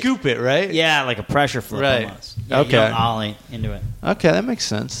 because you Fade. scoop it, right? Yeah, like a pressure flip Right. almost. Yeah, Okay. You don't ollie into it. Okay, that makes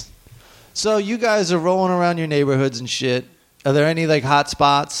sense. So you guys are rolling around your neighborhoods and shit. Are there any like hot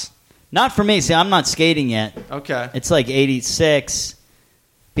spots? Not for me. See, I'm not skating yet. Okay. It's like 86.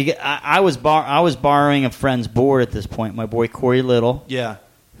 Because I was borrowing a friend's board at this point. My boy Corey Little, Yeah.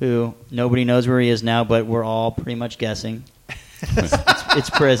 who nobody knows where he is now, but we're all pretty much guessing. It's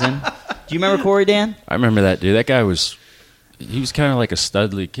prison. Do you remember Corey, Dan? I remember that dude. That guy was. He was kind of like a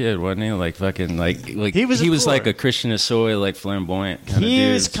studly kid, wasn't he? Like fucking like He was a like floor. a Christian Assoy, like flamboyant kind of He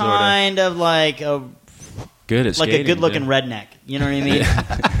dude. was kind of like a good at like a skating, good-looking dude. redneck. You know what I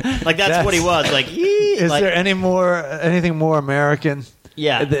mean? Like that's what he was. Like, Is like, there anything more American?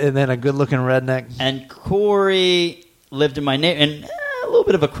 yeah. And then a good-looking redneck. And Corey lived in my neighborhood, and a little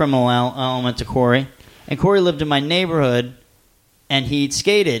bit of a criminal element to Corey. And Corey lived in my neighborhood, and he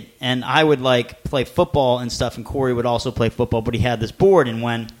skated, and I would like play football and stuff, and Corey would also play football, but he had this board, and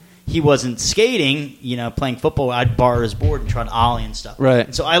when he wasn't skating, playing football, I'd borrow his board and try to ollie and stuff. Right.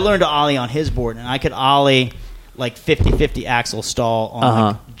 And so I learned to ollie on his board, and I could ollie like 50-50 axle stall on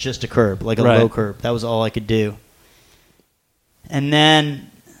like just a curb, like a Right. low curb. That was all I could do. And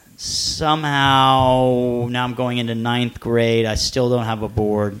then somehow, now I'm going into 9th grade. I still don't have a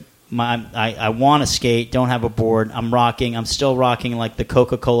board. I want to skate, don't have a board. I'm still rocking like the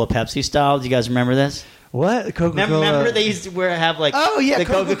Coca-Cola Pepsi style. Do you guys remember this? What? Coca-Cola? Remember they used to have like Oh, yeah, the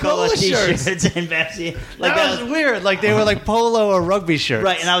Coca-Cola Coca-Cola t-shirts shirts. and Pepsi. Like That was weird. Like they were like polo or rugby shirts.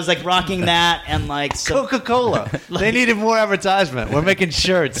 right, and I was like rocking that and like some, Coca-Cola. They needed more advertisement. We're making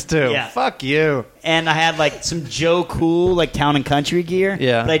shirts too. Yeah. Fuck you. and I had like some Joe Cool like Town and Country gear.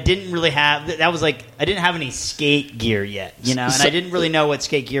 Yeah. But I didn't really have that was like I didn't have any skate gear yet, and I didn't really know what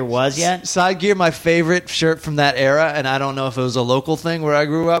skate gear was yet. Side gear, my favorite shirt from that era, and I don't know if it was a local thing where I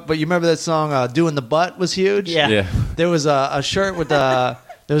grew up, but you remember that song "Doing the Butt" was huge. Yeah. There was a shirt with there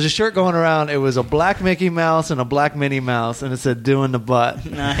was a shirt going around. It was a black Mickey Mouse and a black Minnie Mouse, and it said "Doing the Butt."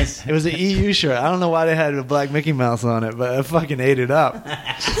 Nice. It was an EU shirt. I don't know why they had a black Mickey Mouse on it, but I fucking ate it up.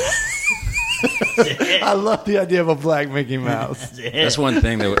 I love the idea of a black Mickey Mouse. That's one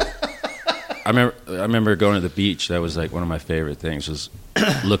thing that I remember going to the beach. That was like one of my favorite things was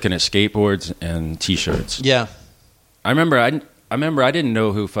looking at skateboards and T-shirts. Yeah. I remember I didn't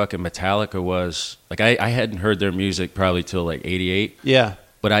know who fucking Metallica was. Like I hadn't heard their music probably till like '88. Yeah.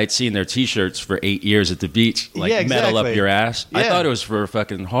 But I had seen their T-shirts for 8 years at the beach, like Yeah, metal exactly. up your ass. I Yeah. thought it was for a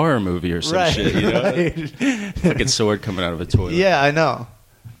fucking horror movie or some Right. shit. You know, Right. fucking sword coming out of a toilet. Yeah, I know.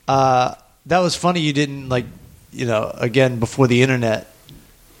 That was funny. You didn't again, before the internet,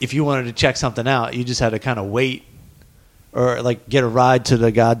 if you wanted to check something out, you just had to kind of wait or like get a ride to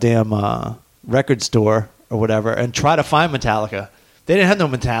the goddamn record store or whatever and try to find Metallica. They didn't have no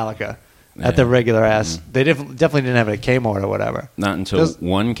Metallica at the regular ass. They definitely didn't have it at Kmart or whatever. Not until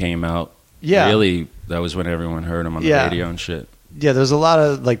one came out. Yeah. Really, that was when everyone heard them on the radio and shit. Yeah, there's a lot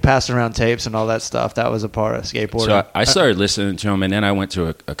of like passing around tapes and all that stuff. That was a part of skateboarding. So I started listening to them, and then I went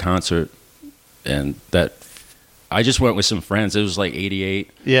to a concert, and I just went with some friends. It was like '88.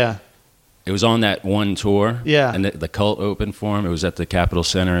 Yeah. It was on that one tour. Yeah. And the Cult opened for him. It was at the Capitol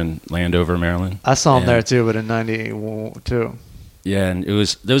Center in Landover, Maryland. I saw him And- there too, but in '92. Yeah, and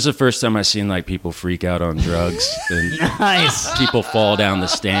that was the first time I seen like people freak out on drugs and Nice. people fall down the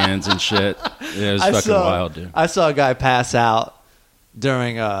stands and shit. Yeah, it was fucking wild, dude. I saw a guy pass out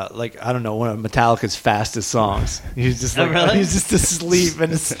during I don't know, one of Metallica's fastest songs. He was just like really? he was just asleep in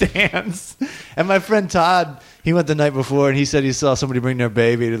the stands. And my friend Todd, he went the night before and he said he saw somebody bring their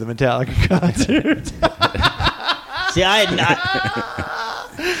baby to the Metallica concert. See, I had not.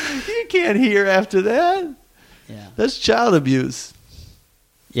 You can't hear after that. Yeah. That's child abuse.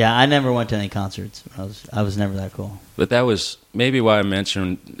 Yeah, I never went to any concerts. I was never that cool. But that was maybe why I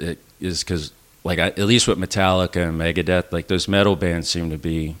mentioned it is because, like, at least with Metallica and Megadeth, like those metal bands seem to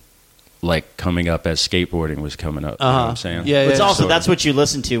be like coming up as skateboarding was coming up. You know what I'm saying? Yeah, It's also Sort of. that's what you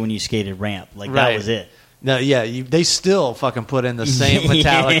listened to when you skated ramp. Like Right. that was it. No, yeah, they still fucking put in the same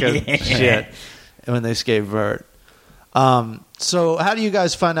Metallica Yeah. shit when they skate vert. So how do you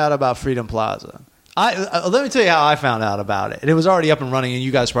guys find out about Freedom Plaza? Let me tell you how I found out about it. And it was already up and running, and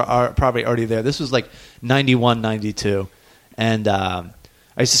you guys are probably already there. This was like 91, 92. And I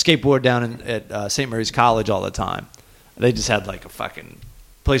used to skateboard down at St. Mary's College all the time. They just had like a fucking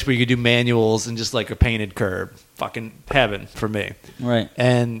place where you could do manuals and just like a painted curb. Fucking heaven for me. Right.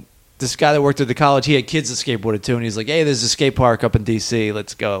 And this guy that worked at the college, he had kids that skateboarded too, and he's like, "Hey, there's a skate park up in D.C.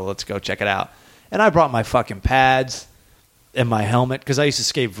 Let's go check it out." And I brought my fucking pads and my helmet because I used to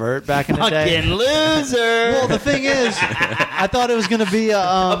skate vert back in the day. Fucking loser. Well, the thing is, I thought it was going to be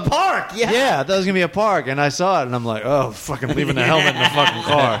a park. Yeah. yeah, I thought it was going to be a park, and I saw it, and I'm like, "Oh, fucking leaving the helmet in the fucking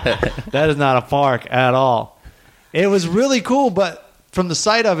car. That is not a park at all." It was really cool, but from the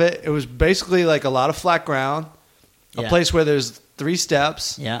sight of it, it was basically like a lot of flat ground, a Yeah. place where there's 3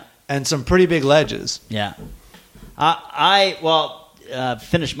 steps, Yeah. and some pretty big ledges. Yeah.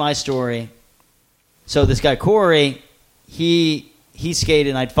 Finish my story. So this guy Corey, he skated,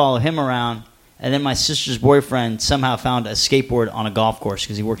 and I'd follow him around. And then my sister's boyfriend somehow found a skateboard on a golf course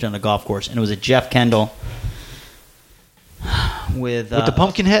because he worked on a golf course, and it was a Jeff Kendall with the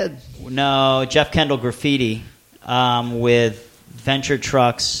pumpkin head. No, Jeff Kendall graffiti with Venture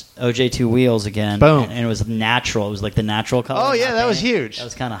Trucks OJ2 wheels again. Boom. And it was natural. It was like the natural color. Oh, yeah, not that was painted. huge. That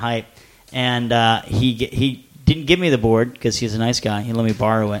was kind of hype. And he didn't give me the board because he's a nice guy. He let me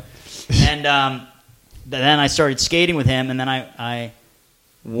borrow it. And then I started skating with him. And then I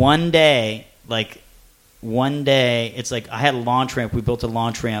one day, it's like I had a launch ramp. We built a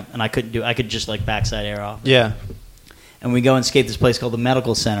launch ramp, and I could just like backside air off. Yeah. And we go and skate this place called the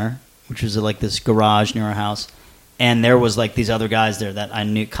Medical Center, which was like this garage near our house. And there was like these other guys there that I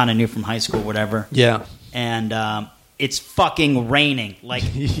knew from high school, whatever. Yeah. And it's fucking raining, like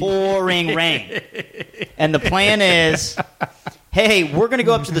pouring rain. And the plan is, hey, we're gonna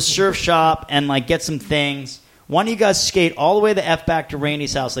go up to the surf shop and like get some things. Why don't you guys skate all the way the F back to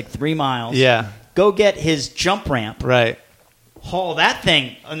Randy's house, like 3 miles? Yeah. Go get his jump ramp. Right. Haul that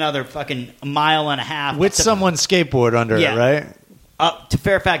thing another fucking 1.5 miles. With someone's skateboard under it, right? Up to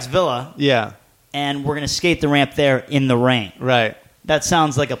Fairfax Villa. Yeah. And we're going to skate the ramp there in the rain. Right. That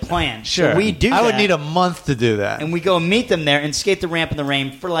sounds like a plan. Sure. So we do I would that, need a month to do that. and we go meet them there and skate the ramp in the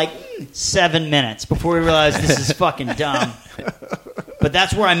rain for like 7 minutes before we realize this is fucking dumb. But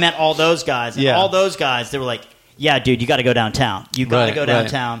that's where I met all those guys. And all those guys, they were like, yeah, dude, you got to go downtown. You got to go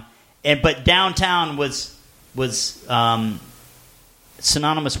downtown. But downtown was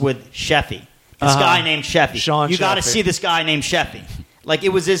synonymous with Sheffy. This guy named Sheffy. Sean you got to Sheffy. see this guy named Sheffy. Like, it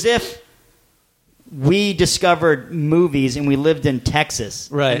was as if we discovered movies and we lived in Texas.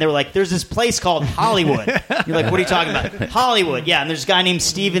 Right. And they were like, there's this place called Hollywood. You're like, what are you talking about? Hollywood, yeah. And there's a guy named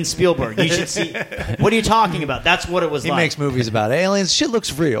Steven Spielberg. You should see. What are you talking about? That's what it was He like. makes movies about aliens. Shit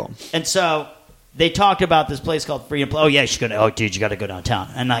looks real. And so they talked about this place called Freedom. Oh yeah, you should go. Oh dude, you got to go downtown.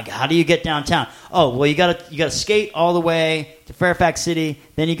 And like, how do you get downtown? Oh well, you got to skate all the way to Fairfax City.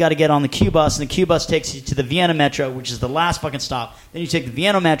 Then you got to get on the Q bus, and the Q bus takes you to the Vienna Metro, which is the last fucking stop. Then you take the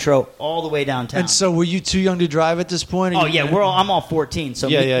Vienna Metro all the way downtown. And so, were you too young to drive at this point? Oh yeah, I'm all 14. So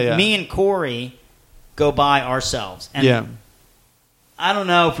me and Corey go by ourselves. And I don't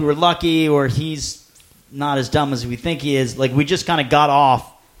know if we were lucky or he's not as dumb as we think he is. Like, we just kind of got off.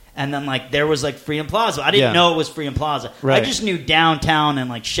 And then, like, there was, like, Freedom Plaza. I didn't know it was Freedom Plaza. Right. I just knew downtown and,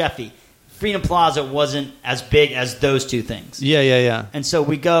 like, Sheffy. Freedom Plaza wasn't as big as those two things. Yeah. And so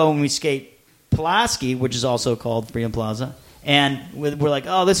we go and we skate Pulaski, which is also called Freedom Plaza. And we're like,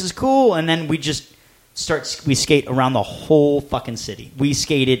 oh, this is cool. And then we just we skate around the whole fucking city. We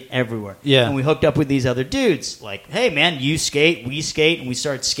skated everywhere. Yeah. And we hooked up with these other dudes. Like, hey, man, you skate, we skate. And we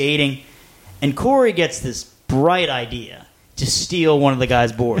start skating. And Corey gets this bright idea to steal one of the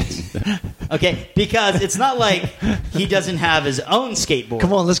guy's boards. Okay? Because it's not like he doesn't have his own skateboard.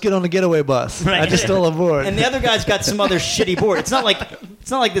 Come on, let's get on the getaway bus. Right. I just stole a board. And the other guy's got some other shitty board. It's not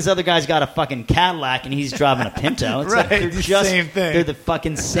like this other guy's got a fucking Cadillac and he's driving a Pinto. It's like they're the just same thing. They're the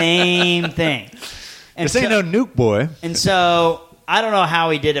fucking same thing. And This ain't no nuke boy. And so I don't know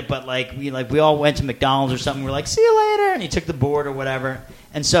how he did it, but we all went to McDonald's or something. We're like, see you later, and he took the board or whatever.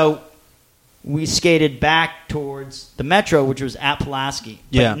 And so we skated back towards the Metro, which was at Pulaski.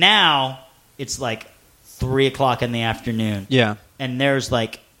 But now it's like 3 o'clock in the afternoon. Yeah. And there's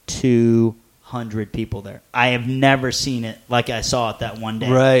like 200 people there. I have never seen it like I saw it that one day.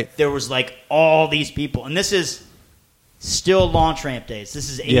 Right. There was like all these people. And this is still launch ramp days.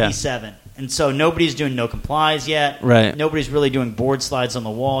 This is 87. And so nobody's doing no complies yet. Right. Nobody's really doing board slides on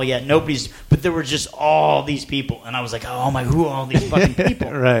the wall yet. But there were just all these people. And I was like, oh my, who are all these fucking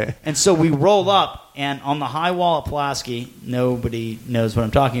people? Right. And so we roll up, and on the high wall at Pulaski, nobody knows what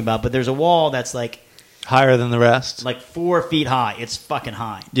I'm talking about, but there's a wall that's like Higher than the rest. like 4 feet high. It's fucking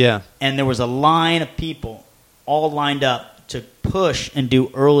high. Yeah. And there was a line of people all lined up to push and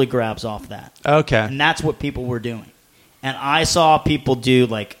do early grabs off that. Okay. And that's what people were doing. And I saw people do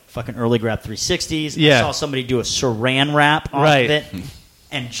like fucking early grab 360s. Yeah. I saw somebody do a saran wrap off Right. of it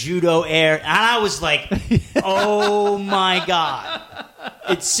and judo air. And I was like, oh my God.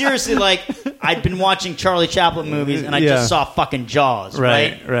 It's seriously like I'd been watching Charlie Chaplin movies and I just saw fucking Jaws,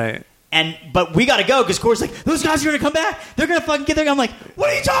 right? Right. But we got to go because Corey's like, those guys are going to come back. They're going to fucking get there. I'm like, what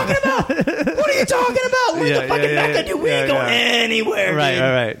are you talking about? What are you talking about? Where's the fucking Mecca, dude? We ain't going anywhere, dude.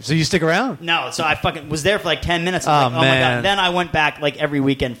 Right. So you stick around? No, so I fucking was there for like 10 minutes. I was like, oh my God. Then I went back like every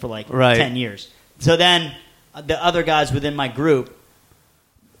weekend for like 10 years. So then the other guys within my group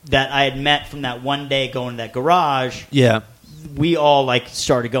that I had met from that one day going to that garage, we all like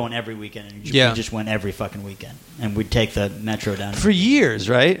started going every weekend. And we just went every fucking weekend. And we'd take the Metro down. For years,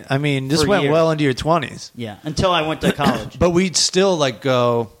 right? I mean, this went well into your 20s. Yeah, until I went to college. But we'd still like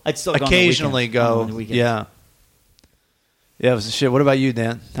go. I'd still go occasionally on the weekend. Yeah. Yeah, it was shit. What about you,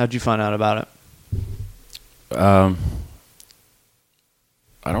 Dan? How'd you find out about it? I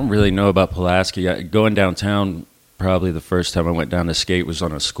don't really know about Pulaski. Going downtown, probably the first time I went down to skate was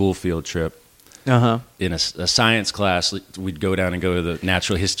on a school field trip. In a science class, we'd go down and go to the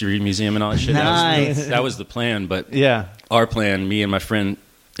Natural History Museum and all that shit. Nice. That was the plan. But Yeah. our plan, me and my friend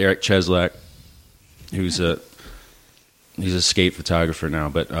Eric Cheslak, he's a skate photographer now,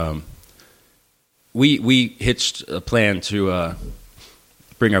 but we hitched a plan to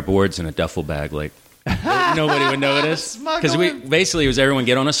bring our boards in a duffel bag, like nobody would notice, because it was everyone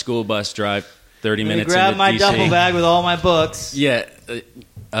get on a school bus, drive 30 minutes. Grab into my DC. duffel bag with all my books. Yeah.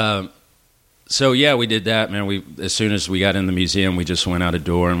 So yeah, we did that, man. As soon as we got in the museum, we just went out a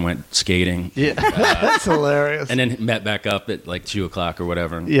door and went skating. Yeah, that's hilarious. And then met back up at like 2:00 or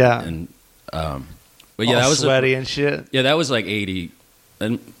whatever. Yeah. And but yeah, all that was sweaty and shit. Yeah, that was like 88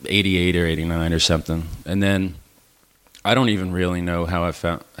 or 89 or something. And then I don't even really know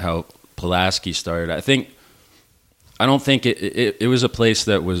how Pulaski started. I don't think it was a place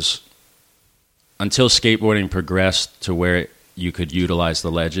that was, until skateboarding progressed to where you could utilize the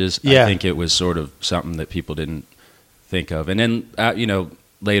ledges. Yeah. I think it was sort of something that people didn't think of. And then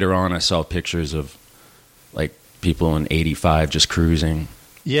later on, I saw pictures of like people in 85 just cruising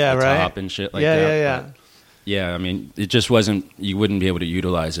Yeah, the right. top and shit like yeah, that. yeah. But, yeah, I mean, it just wasn't. You wouldn't be able to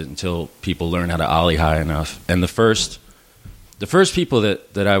utilize it until people learn how to ollie high enough. And the first people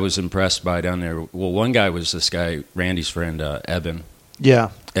that I was impressed by down there, well, one guy was this guy, Randy's friend, Eben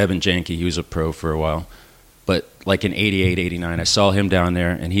Janke. He was a pro for a while, but like in 88, 89, I saw him down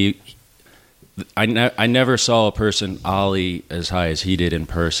there, and I never saw a person ollie as high as he did in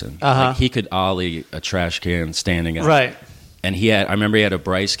person. Like, he could ollie a trash can standing up. Right. And I remember he had a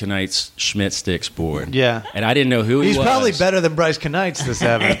Bryce Knights Schmidt Sticks board. Yeah. And I didn't know who he was. He's probably better than Bryce Knights this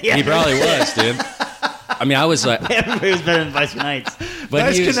Evan. He probably was, dude. I mean, I was like, Everybody was better than Vice Knights.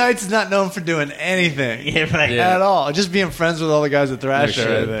 Bryce Knights is not known for doing anything. Yeah, right. Yeah. At all. Just being friends with all the guys at Thrasher,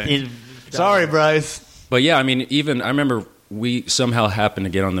 No I shit. think. Sorry, Bryce. but yeah, I mean, even I remember we somehow happened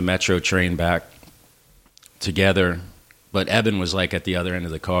to get on the metro train back together, but Eben was like at the other end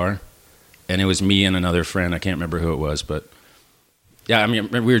of the car, and it was me and another friend. I can't remember who it was, but yeah, I mean,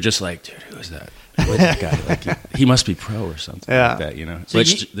 we were just like, dude, who is that? Who is that guy? Like, he must be pro or something Yeah. like that, you know. So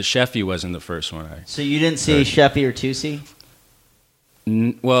Which the Sheffy wasn't the first one. So you didn't see Sheffy or Tusi?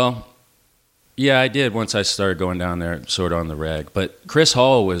 Well, yeah, I did once I started going down there, sort of on the reg. But Chris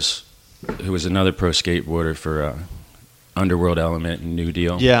Hall who was another pro skateboarder for Underworld Element and New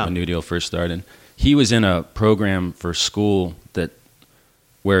Deal. Yeah. When New Deal first started. He was in a program for school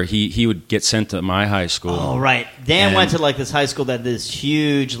where he would get sent to my high school. Oh, right. Dan And- went to like this high school that this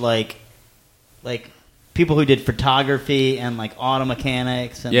huge like people who did photography and like auto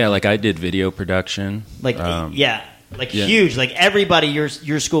mechanics and Yeah, like I did video production. like yeah. huge. Like everybody,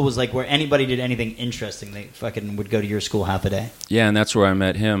 your school was like where anybody did anything interesting, they fucking would go to your school half a day. Yeah, and that's where I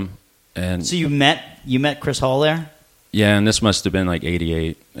met him. And So you met Chris Hall there? yeah, and this must have been like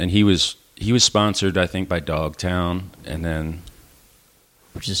 88. And he was sponsored, I think, by Dogtown, and then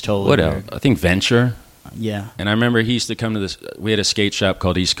Which is totally what weird. else? I think Venture. Yeah. And I remember he used to come to this. We had a skate shop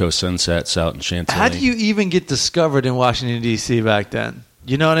called East Coast Sunsets out in Chantilly. How do you even get discovered in Washington, D.C. back then?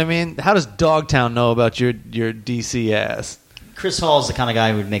 You know what I mean? How does Dogtown know about your D.C. ass? Chris Hall's the kind of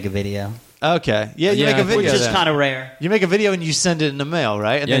guy who would make a video, Okay. Yeah, you Yeah, make a video. which is then. kind of rare. You make a video and you send it in the mail,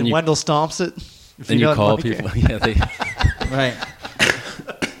 right? And Yeah, then and you- Wendell stomps it. If Then you don't call like people. it. Yeah, Right.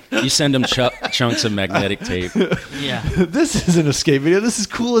 you send them chunks of magnetic tape. Yeah. This isn't a skate video. This is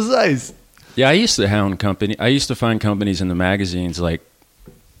cool as ice. Yeah, I used to find companies in the magazines, like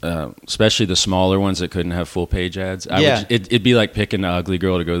especially the smaller ones that couldn't have full page ads. It'd be like picking the ugly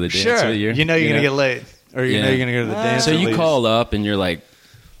girl to go to the dance with you. You know you're going to get laid. Or you know Yeah. you're going to go to the dance. So at you least. call up and you're like,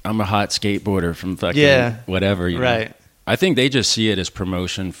 I'm a hot skateboarder from fucking Yeah. whatever. You know? Right. I think they just see it as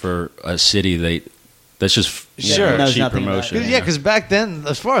promotion for a city that's just Sure. Knows cheap nothing about promotion. it. Yeah, because back then,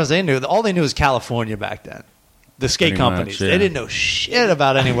 as far as they knew, all they knew was California back then. The skate Pretty much, companies. yeah. They didn't know shit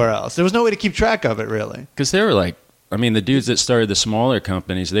about anywhere else. There was no way to keep track of it, really. Because they were like, I mean, the dudes that started the smaller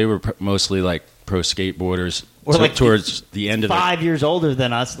companies, they were mostly like pro skateboarders Or like towards the end of their 5 years older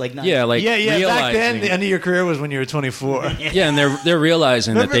than us. Like yeah, like Back then, realizing the end of your career was when you were 24. yeah, and they're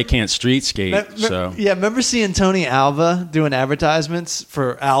realizing Remember- that they can't street skate. So Yeah, remember seeing Tony Alva doing advertisements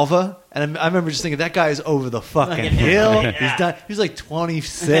for Alva? And I remember just thinking, that guy is over the fucking hill. Yeah. He's done. He's like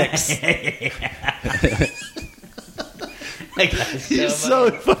 26. He's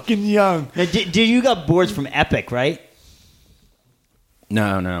so fucking young. Now, did you got boards from Epic, right?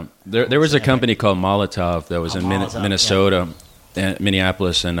 no, there was a company called Molotov that was in Molotov, Minnesota, and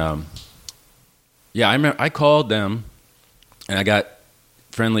Minneapolis, and yeah, I remember I called them, and I got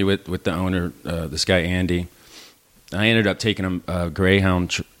friendly with the owner, this guy Andy. I ended up taking a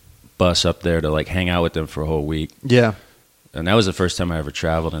Greyhound bus up there to like hang out with them for a whole week. Yeah. And that was the first time I ever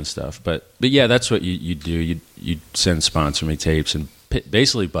traveled and stuff. But yeah, that's what you do. You send sponsor me tapes and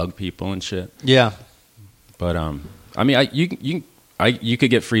basically bug people and shit. Yeah. But I mean, you could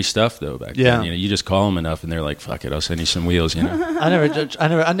get free stuff though back Yeah. then. You know, you just call them enough and they're like, "Fuck it, I'll send you some wheels." You know.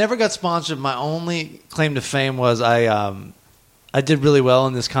 I never got sponsored. My only claim to fame was I did really well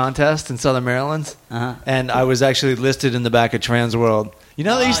in this contest in Southern Maryland, and I was actually listed in the back of Trans World. You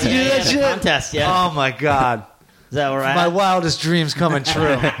know they used to do that shit. Contest, yeah. Oh my god. Is that all right? My wildest dreams coming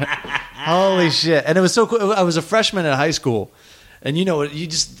true. Holy shit. And it was so cool. I was a freshman at high school. And you know, you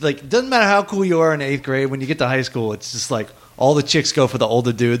just, like, it doesn't matter how cool you are in 8th grade. When you get to high school, it's just like all the chicks go for the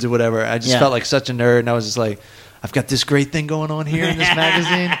older dudes or whatever. I just felt like such a nerd. And I was just like, I've got this great thing going on here in this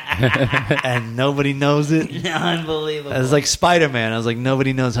magazine. And nobody knows it. Unbelievable. I was like Spider-Man. I was like,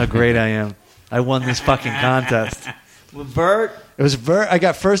 nobody knows how great I am. I won this fucking contest. With Vert? It was Vert. I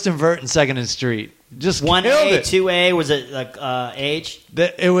got first in Vert and second in Street. Just 1A, killed it. 2A, was it like age?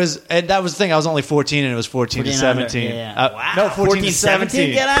 It was, and that was the thing. I was only 14, and it was 14 to 14 17. under, yeah. Wow. No, 14 to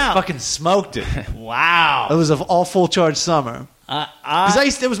 17. Get out. Fucking smoked it. Wow. It was an all full charge summer.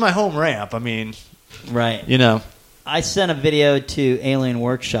 Because it was my home ramp. I mean, right. you know. I sent a video to Alien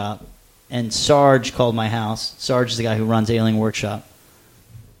Workshop, and Sarge called my house. Sarge is the guy who runs Alien Workshop.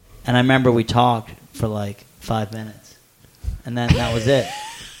 And I remember we talked for like 5 minutes, and then that was it.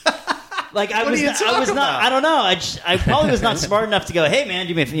 Like I was not. I don't know. I probably was not smart enough to go, "Hey man,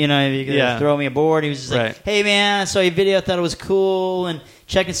 you could throw me a board." He was just like, "Hey man, I saw your video, thought it was cool, and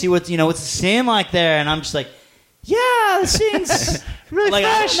check and see what's the scene like there." And I'm just like, "Yeah, the scene's really like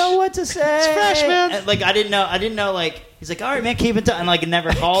fresh. I don't know what to say. It's fresh, man." And, like I didn't know. Like he's like, "All right, man, keep in touch." And like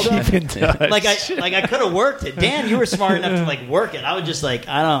never called him. Keep in touch. Like I could have worked it. Dan, you were smart enough to like work it. I was just like,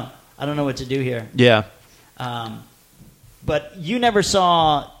 I don't know what to do here. Yeah. But you never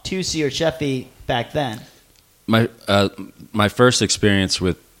saw Tusi or Sheffy back then. My first experience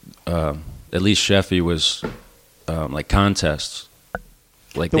with at least Sheffy was like contests.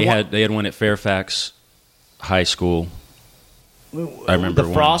 Like they had one at Fairfax High School. I remember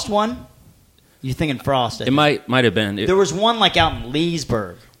the Frost one. You're thinking Frost? It might have been. There was one like out in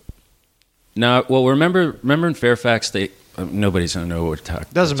Leesburg. No, well, remember in Fairfax, they nobody's gonna know what we're talking.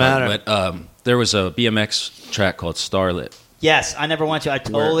 Doesn't matter. But there was a BMX track called Starlit. Yes, I never went to. I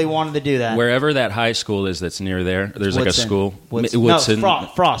totally wanted to do that. Wherever that high school is that's near there, there's like a school. Woodson. No,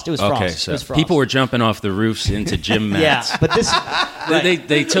 Frost. It was Frost. Okay, it so was Frost. people were jumping off the roofs into gym mats. Yeah, but this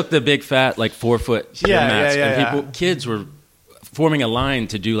they took the big fat like 4-foot gym mats, and kids were forming a line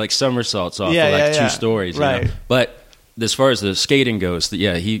to do like somersaults off of like 2 stories. Right. You know? But as far as the skating goes,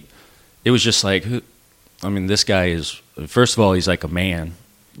 it was just like, I mean, this guy is, first of all, he's like a man.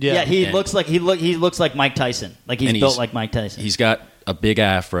 Yeah, he looks like Mike Tyson. Like he's built like Mike Tyson. He's got a big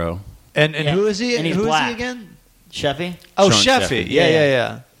afro. And who is he? And he's who black. is he again? Sheffy? Oh, Sean Sheffy. Sheffy.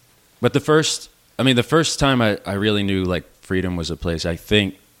 Yeah. But the first time I really knew like Freedom was a place, I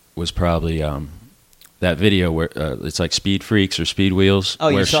think was probably that video where it's like Speed Freaks or Speed Wheels. Oh,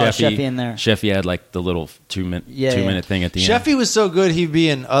 you where saw Sheffy in there. Sheffy had like the little 2-minute thing at the end. Sheffy was so good he'd be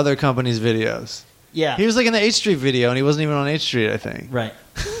in other companies' videos. Yeah. He was like in the 8th Street video, and he wasn't even on 8th Street, I think. Right.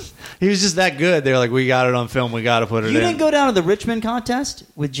 He was just that good. They were like, we got it on film. We got to put it in. You didn't go down to the Richmond contest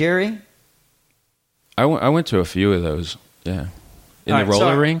with Jerry? I went to a few of those, yeah. In the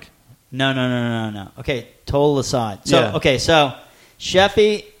roller rink? No. Okay, total aside. So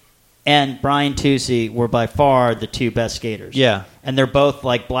Sheffy and Brian Tusi were by far the 2 best skaters. Yeah. And they're both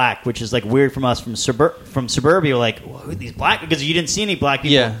like black, which is like weird from us from suburbia. Like, who are these black? Because you didn't see any black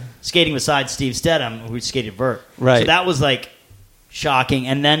people skating besides Steve Stedham, who skated vert. Right. So that was like shocking.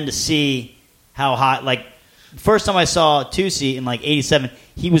 And then to see how hot, like, first time I saw Tusi in like '87,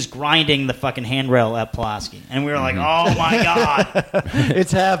 he was grinding the fucking handrail at Pulaski, and we were like, "Oh my god,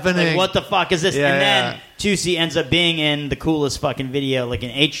 it's happening! Like, what the fuck is this?" Yeah, and then Tusi ends up being in the coolest fucking video, like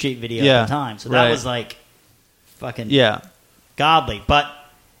an 8th Street video at the time. So that was like fucking godly. But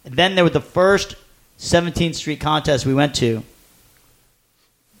then there was the first 17th Street contest we went to.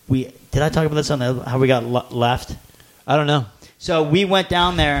 Did I talk about this on how we got left? I don't know. So we went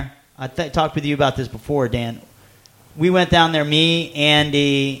down there. I talked with you about this before, Dan. We went down there, me,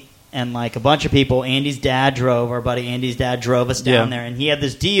 Andy, and like a bunch of people. Andy's dad drove. Our buddy Andy's dad drove us down there, and he had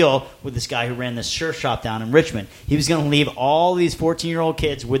this deal with this guy who ran this surf shop down in Richmond. He was going to leave all these 14-year-old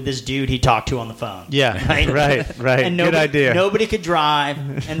kids with this dude he talked to on the phone. Yeah, right. And good idea. Nobody could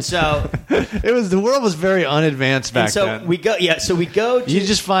drive, and so the world was very unadvanced back then. We go to, you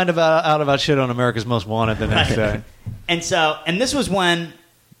just find out about shit on America's Most Wanted the next day. And this was when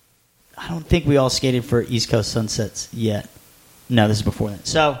I don't think we all skated for East Coast Sunsets yet. No, this is before that.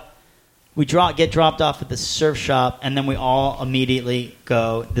 So we get dropped off at the surf shop, and then we all immediately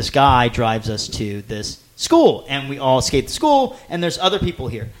go. This guy drives us to this school, and we all skate the school, and there's other people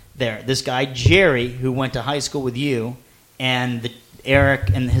there. This guy, Jerry, who went to high school with you, and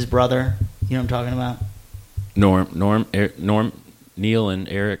Eric and his brother. You know what I'm talking about? Norm, Neil and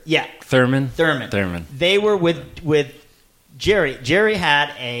Eric. Yeah. Thurman. They were with Jerry. Jerry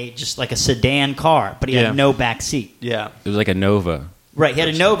had just like a sedan car, but he had no back seat. Yeah. It was like a Nova. Right, he had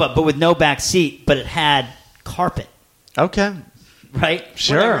a Nova, but with no back seat, but it had carpet. Okay. Right?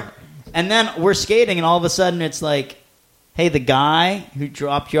 Sure. Whatever. And then we're skating, and all of a sudden it's like, hey, the guy who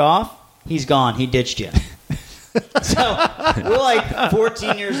dropped you off, he's gone. He ditched you. So we're like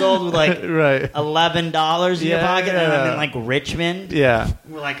 14 years old with like $11 in your pocket, and I'm in like Richmond. Yeah.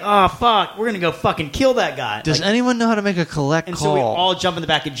 We're like, oh, fuck, we're going to go fucking kill that guy. Does anyone know how to make a collect and call? So we all jumped in the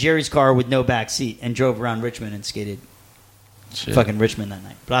back of Jerry's car with no back seat and drove around Richmond and skated. Shit. fucking Richmond that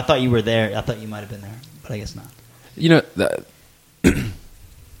night. But I thought you were there. I thought you might have been there, but I guess not. You know that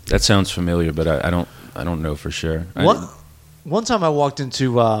that sounds familiar, but I don't know for sure. One time I walked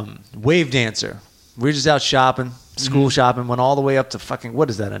into Wave Dancer. We were just out shopping, school shopping, went all the way up to fucking, what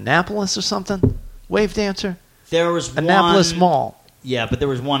is that, Annapolis or something? Wave Dancer? There was Annapolis one, Mall. Yeah, but there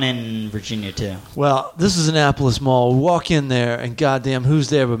was one in Virginia too. Well, this is Annapolis Mall. We walk in there, and goddamn, who's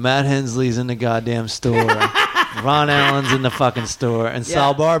there? But Matt Hensley's in the goddamn store. Ron Allen's in the fucking store, and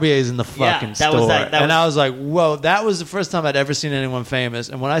Sal Barbier's in the fucking store. And I was like, whoa, that was the first time I'd ever seen anyone famous.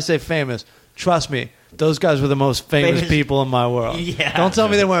 And when I say famous, trust me, those guys were the most famous people in my world. Yeah. Don't tell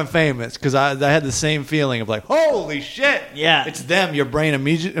me they weren't famous, because I had the same feeling of like, holy shit. Yeah. It's them. Your brain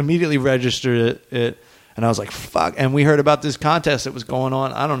immediately registered it. And I was like, fuck. And we heard about this contest that was going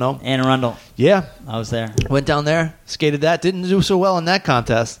on. I don't know. Anne Arundel. Yeah. I was there. Went down there, skated that. Didn't do so well in that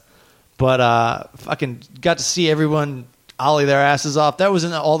contest. But fucking got to see everyone ollie their asses off. That was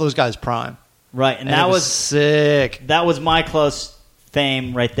in all those guys' prime. Right. And it that was sick. That was my close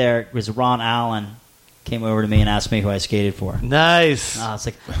fame right there. It was Ron Allen came over to me and asked me who I skated for. Nice. I was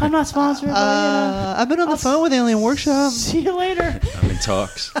like, I'm not sponsored. But, I've been on the phone with Alien Workshop. See you later. I'm in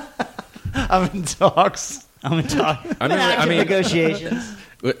talks. I'm in talks. I'm in talks. I mean, negotiations.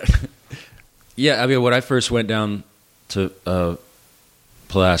 Yeah, I mean, when I first went down to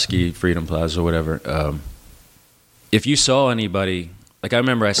Pulaski, Freedom Plaza, whatever, if you saw anybody, like I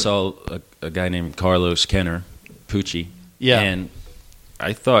remember I saw a guy named Carlos Kenner, Pucci, and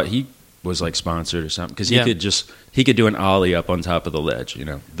I thought he was like sponsored or something because he could do an ollie up on top of the ledge, you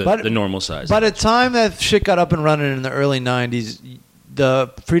know, the normal size. By the time that shit got up and running in the early 90s,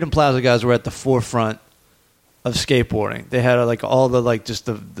 the Freedom Plaza guys were at the forefront of skateboarding. They had like all the like just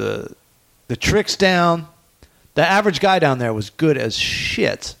the tricks down. The average guy down there was good as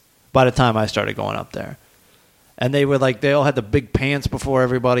shit by the time I started going up there. And they were like, they all had the big pants before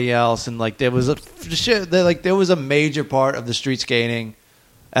everybody else, and like there was a major part of the street skating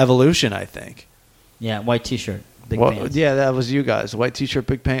evolution, I think. Yeah, white T-shirt, big pants. Yeah, that was you guys. White T-shirt,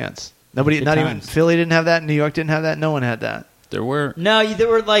 big pants. Nobody, Good not times. even Philly didn't have that. New York didn't have that. No one had that. There were There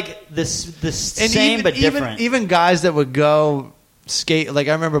were like the same but different. Even guys that would go skate, like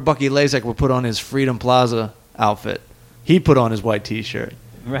I remember Bucky Lasek would put on his Freedom Plaza outfit. He put on his white T-shirt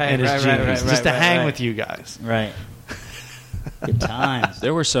and his jeans just to hang with you guys. Right. Good times.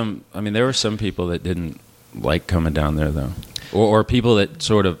 There were some people that didn't like coming down there though, or people that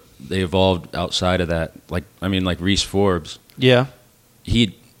sort of they evolved outside of that. Like Reese Forbes. Yeah,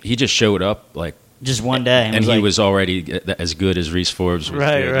 he just showed up like just one day, and he was already as good as Reese Forbes was.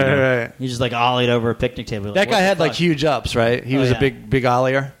 Right. He just like ollied over a picnic table. That guy had like huge ups, right? He was a big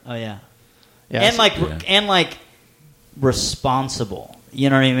ollier. Oh yeah. Yeah, and like responsible. You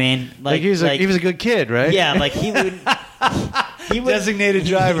know what I mean? Like he was a good kid, right? Yeah, like he would. Designated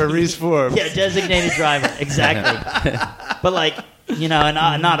driver, Reese Forbes. Yeah, designated driver, exactly. But like, you know,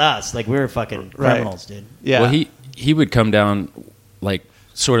 and not us. Like we were fucking criminals, dude. Yeah. Well, he would come down like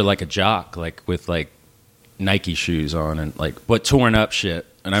sort of like a jock, like with like Nike shoes on and like but torn up shit.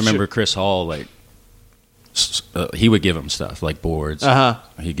 And I remember Chris Hall like he would give him stuff like boards.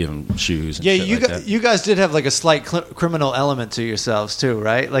 He'd give him shoes. And shit like that. You guys did have like a slight criminal element to yourselves too,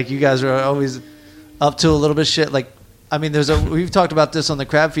 right? Like you guys were always up to a little bit of shit. Like I mean, we've talked about this on the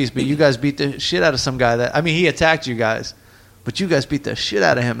Crab Feast, but you guys beat the shit out of some guy that he attacked you guys, but you guys beat the shit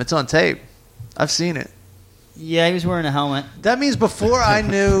out of him. It's on tape. I've seen it. Yeah, he was wearing a helmet. That means before I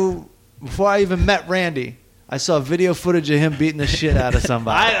even met Randy, I saw video footage of him beating the shit out of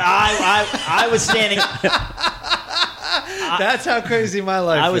somebody. I was standing. That's how crazy my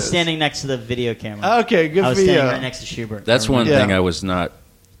life is. I was standing next to the video camera. Okay, good for you. I was standing right next to Schubert. That's one thing I was not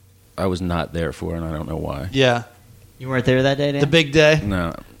there for, and I don't know why. Yeah. You weren't there that day, Dan? The big day?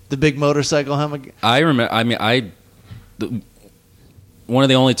 No. The big motorcycle helmet? I remember, one of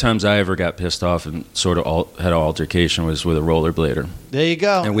the only times I ever got pissed off and sort of had an altercation was with a rollerblader. There you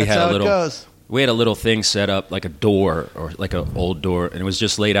go. And we That's had how a little, it goes. We had a little thing set up, like a door, or like an old door, and it was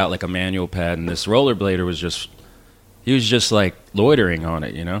just laid out like a manual pad, and this rollerblader was just like loitering on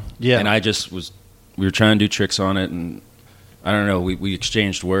it, you know? Yeah. And we were trying to do tricks on it, and I don't know, we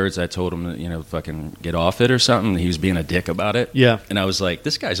exchanged words. I told him to, fucking get off it or something. He was being a dick about it. Yeah. And I was like,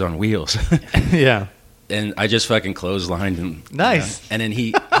 this guy's on wheels. Yeah. And I just fucking clotheslined him. Nice. And then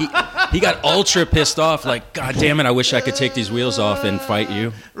he got ultra pissed off, like, God damn it, I wish I could take these wheels off and fight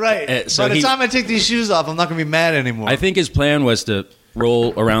you. Right. By the time I take these shoes off, I'm not going to be mad anymore. I think his plan was to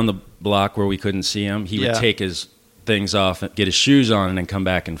roll around the block where we couldn't see him. He would take his things off, get his shoes on, and then come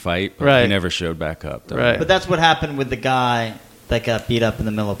back and fight. But he never showed back up. Right. But that's what happened with the guy that got beat up in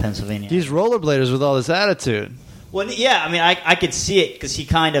the middle of Pennsylvania. These rollerbladers with all this attitude. Well, yeah, I mean, I could see it because he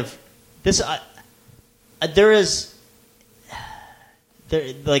kind of there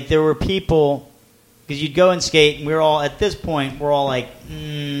were people because you'd go and skate, and we were all at this point we're all like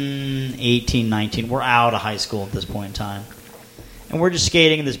 18, 19. We're out of high school at this point in time, and we're just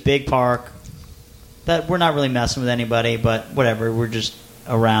skating in this big park that we're not really messing with anybody, but whatever, we're just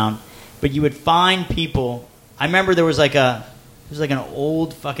around. But you would find people. I remember there was like an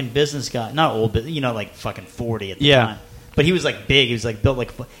old fucking business guy, not old, but like fucking 40 at the time. But he was like big. He was like built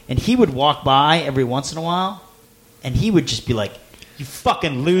like, and he would walk by every once in a while, and he would just be like, "You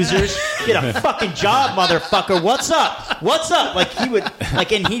fucking losers, get a fucking job, motherfucker. What's up? What's up?" Like he would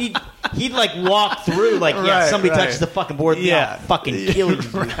like, and he'd like walk through like, yeah, somebody touches the fucking board, I'll fucking kill you.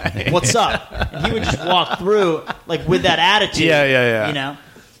 Dude. What's up? And he would just walk through like with that attitude. Yeah.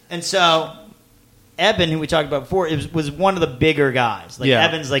 And so Eben, who we talked about before, was one of the bigger guys. Like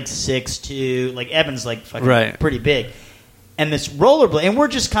Eben's like 6'2", like Eben's like fucking pretty big. And this rollerblade, and we're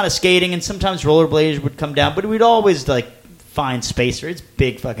just kind of skating, and sometimes rollerbladers would come down, but we'd always like find spacer. It's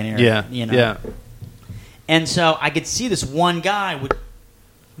big fucking area, Yeah. And so I could see this one guy who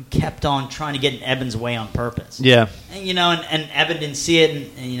kept on trying to get in Eben's way on purpose. Yeah. And and Eben didn't see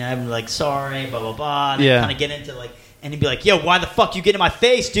it, and Eben was like, sorry, blah blah blah. And kind of get into like. And he'd be like, "Yo, why the fuck you get in my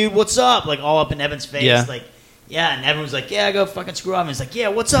face, dude? What's up?" Like all up in Evan's face, like, yeah. And Evan was like, "Yeah, go fucking screw off." And he's like, "Yeah,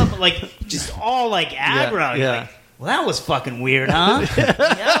 what's up?" Like just all like aggro. Like, well, that was fucking weird, huh?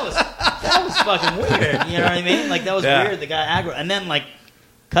 that was fucking weird. You know what I mean? Like that was weird. The guy aggro, and then like,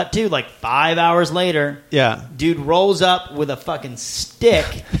 cut to like 5 hours later. Yeah, dude rolls up with a fucking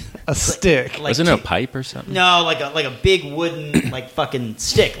stick. A stick? Like wasn't it a pipe or something? No, like a big wooden like fucking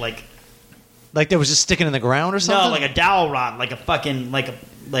stick, like. Like they was just sticking in the ground or something? No, like a dowel rod, like a fucking, it's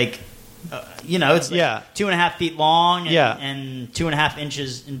like 2.5 feet long and 2.5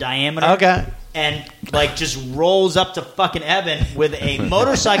 inches in diameter. Okay. And like just rolls up to fucking Evan with a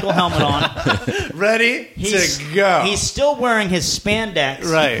motorcycle helmet on. Ready to go. He's still wearing his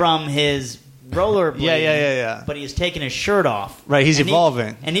spandex from his rollerblade. Yeah. But he's taking his shirt off. Right, he's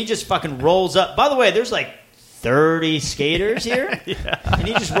evolving. And he just fucking rolls up. By the way, there's like 30 skaters here, and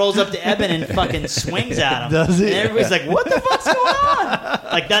he just rolls up to Eben and fucking swings at him. Does he? And everybody's like, "What the fuck's going on?"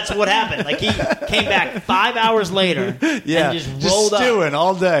 Like that's what happened. Like he came back 5 hours later, and just rolled up, stewing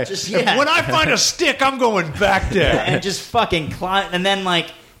all day. When I find a stick, I'm going back there, and just fucking climb. And then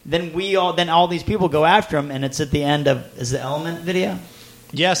then all these people go after him, and it's at the end of the Element video.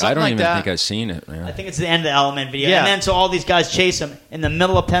 Yeah, I don't even think I've seen it, man. I think it's the end of the Element video. And then so all these guys chase him in the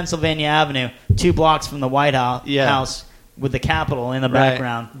middle of Pennsylvania Avenue, 2 blocks from the White House with the Capitol in the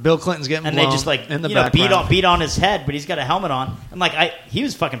background. Bill Clinton's getting blown. And they just like in the background. beat on his head, but he's got a helmet on. I'm like, he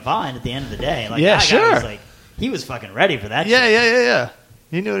was fucking fine at the end of the day. Like, yeah, that sure. guy was like, he was fucking ready for that. Yeah.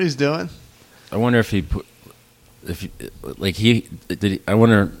 He knew what he was doing. I wonder if I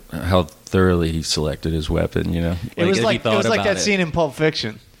wonder how thoroughly he selected his weapon. It was like that scene in Pulp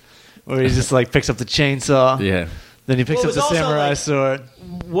Fiction where he just like picks up the chainsaw. Yeah. Then he picks up the samurai sword.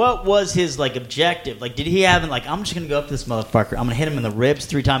 What was his like objective? Like, did he have like, I'm just gonna go up to this motherfucker, I'm gonna hit him in the ribs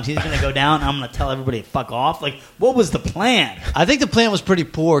 3 times, he's gonna go down, I'm gonna tell everybody to fuck off? Like, what was the plan? I think the plan was pretty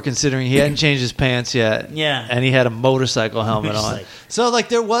poor considering he hadn't changed his pants yet. Yeah. And he had a motorcycle helmet on. So like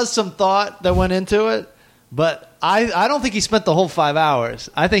there was some thought that went into it. But I don't think he spent the whole 5 hours.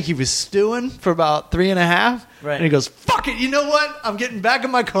 I think he was stewing for about 3.5. Right. And he goes, fuck it, you know what? I'm getting back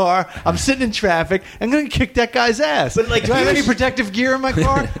in my car. I'm sitting in traffic. I'm going to kick that guy's ass. But like, do I have any protective gear in my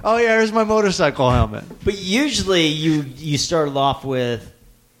car? Oh, yeah, here's my motorcycle helmet. But usually you started off with,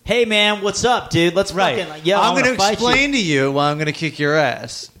 hey, man, what's up, dude? Let's fucking, I'm going to explain to you why I'm going to kick your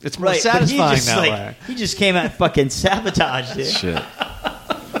ass. It's more satisfying that way. He just came out and fucking sabotaged it. Shit.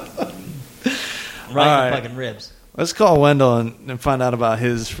 Right in the fucking ribs. Let's call Wendell and find out about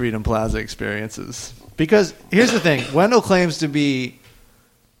his Freedom Plaza experiences. Because here's the thing. Wendell claims to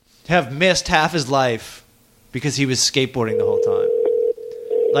have missed half his life because he was skateboarding the whole time.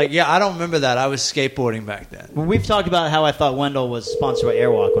 Like, I don't remember that. I was skateboarding back then. Well, we've talked about how I thought Wendell was sponsored by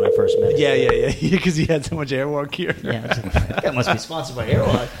Airwalk when I first met him. Yeah. Because he had so much Airwalk gear. Yeah. Like, that must be sponsored by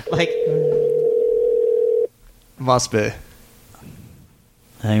Airwalk. Like, must be.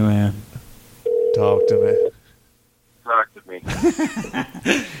 Hey, man. Talk to me. Talk to me.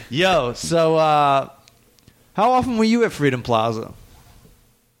 Yo, so how often were you at Freedom Plaza?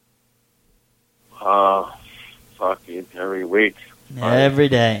 Fucking every week. Every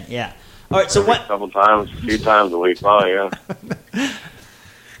day, yeah. All right, so a few times a week, probably, yeah.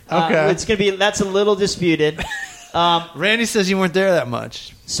 Okay. It's gonna be that's a little disputed. Randy says you weren't there that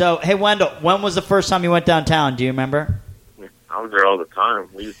much. So, hey, Wendell, when was the first time you went downtown? Do you remember? I was there all the time.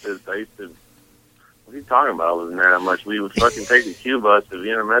 What are you talking about? I wasn't there that much. We would fucking take the Q bus to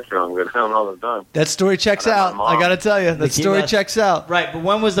Vienna Metro and go down all the time. That story checks I out. know my I mom. got to tell you, that Q story bus. checks out. Right, but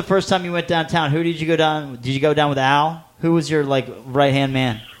when was the first time you went downtown? Who did you go down? Did you go down with Al? Who was your like right hand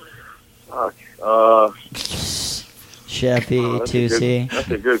man? Fuck. Sheffy, That's a 2C.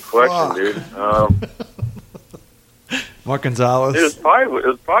 that's a good question, Fuck. dude. Mark Gonzalez. It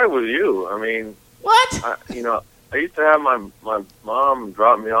was probably with you. I mean, What? I used to have my mom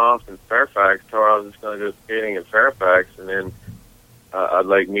drop me off in Fairfax. Told her I was just going to go skating in Fairfax, and then I'd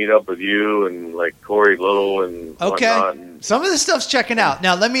like meet up with you and like Corey Little and Okay. whatnot. And Some of this stuff's checking out.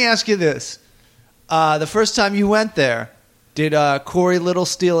 Now, let me ask you this. The first time you went there, did Corey Little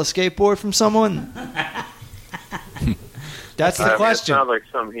steal a skateboard from someone? That's the question. It sounds like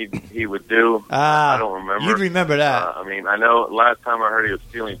something he would do. Ah, I don't remember. You'd remember that. I mean, I know last time I heard he was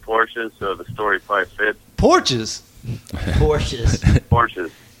stealing Porsches, so the story probably fits. Porches. Porsches.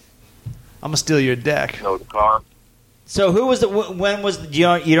 Porsches, I'm going to steal your deck. no the car. So who was the? When was the?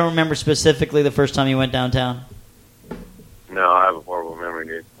 You don't remember specifically the first time you went downtown? No, I have a horrible memory,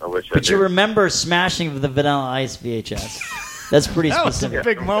 dude. I wish I But did. you remember smashing the Vanilla Ice VHS. That's pretty That was a specific.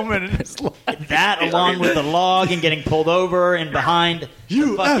 big moment in his life. That along with the log and getting pulled over and behind the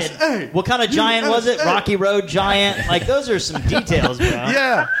USA. fucking, what kind of giant was it? USA. Rocky Road giant? Like those are some details, bro.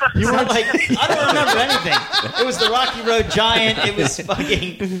 Yeah. You So, went like, I don't remember anything. It was the Rocky Road giant. It was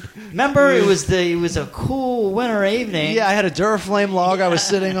fucking. Remember, it was a cool winter evening. Yeah, I had a Duraflame log I was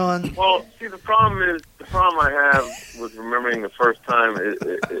sitting on. Well, see, the problem I have with remembering the first time is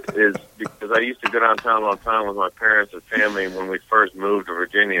because I used to go downtown all the time with my parents and family when we first moved to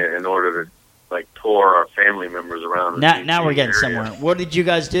Virginia in order to like tour our family members around. the Now we're getting area. somewhere. What did you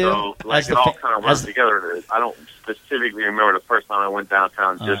guys do? So like it all kind of runs together. I don't specifically remember the first time I went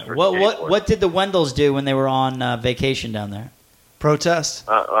downtown just for skateboarding. what did the Wendells do when they were on vacation down there? Protest.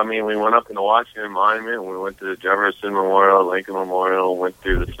 I mean, we went up to the Washington Monument. We went to the Jefferson Memorial, Lincoln Memorial. Went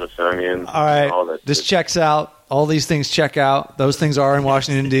through the Smithsonian. All right. All that This shit. checks out. All these things check out. Those things are in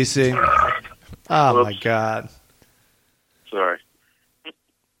Washington, D.C. Oh, my Whoops. God. Sorry.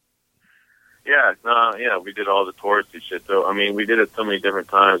 Yeah, we did all the touristy shit, though. I mean, we did it so many different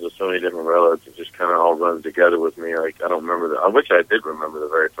times with so many different railroads. It just kind of all runs together with me. Like, I don't remember I wish I did remember the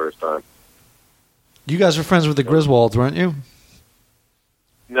very first time. You guys were friends with the Griswolds, weren't you?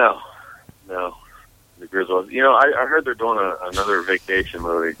 No. The Griswolds. You know, I heard they're doing another vacation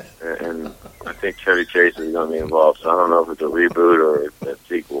movie, and I think Chevy Chase is going to be involved, so I don't know if it's a reboot or a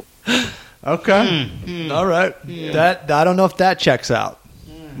sequel. Okay. All right. That I don't know if that checks out.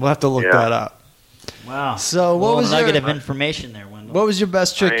 We'll have to look Yeah. that up. Wow. So what was nugget your of information there, Wendell? what was your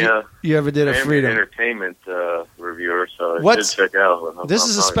best trick you ever did I at am an Freedom? entertainment reviewer, so it What's- should check out. This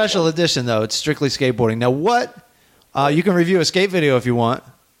is a special edition, though. It's strictly skateboarding. Now, what? You can review a skate video if you want,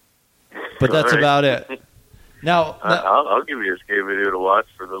 but that's All right. about it. Now, I'll give you a skate video to watch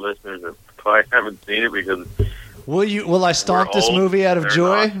for the listeners that probably haven't seen it because will I stomp We're this old. movie out of They're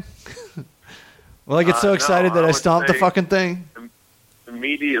joy? not. Will I get so No, excited that I I would stomp the say- fucking thing?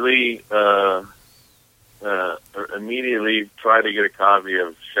 immediately try to get a copy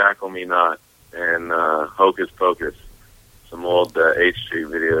of Shackle Me Not and Hocus Pocus, some old H Street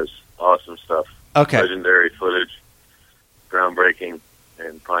videos. Awesome stuff. Okay. Legendary footage, groundbreaking,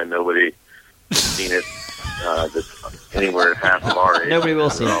 and probably nobody seen it. That's anywhere half of our age. Nobody will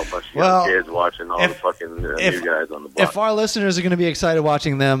see They're all it. a bunch of Well, young kids watching all the fucking new guys on the block. If our listeners are going to be excited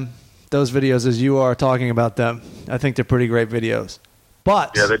watching those videos as you are talking about them, I think they're pretty great videos.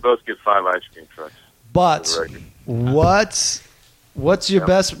 But Yeah, they both get 5 ice cream trucks. but For the record. what's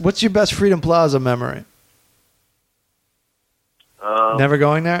your best Freedom Plaza memory? Never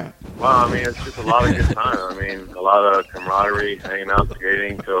going there? Well, I mean, it's just a lot of good time. I mean, a lot of camaraderie, hanging out,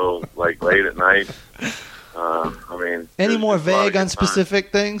 skating till like late at night. I mean, Any there's more just a lot of vague, good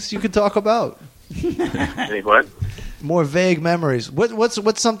unspecific things you could talk about? time. Any what? More vague memories.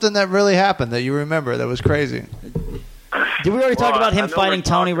 What's something that really happened that you remember that was crazy? Did we already talk Well, about I him know fighting we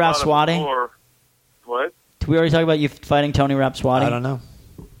Tony talked about it Rapswati? before. What? Did we already talk about you fighting Tony Rapswati? I don't know.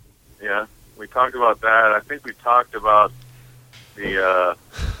 Yeah, we talked about that. I think we talked about the.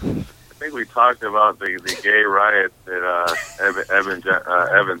 The gay riot that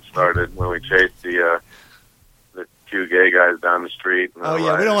Evan started when we chased the 2 gay guys down the street. Oh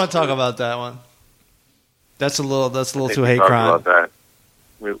yeah, we don't want to talk about that one. That's a little I think too we hate talked crime. About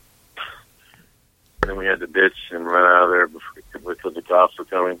that. Then we had to ditch and run out of there because the cops were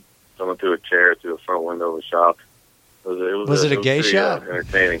coming. Someone threw a chair through the front window of the shop. Was it a gay pretty, shop?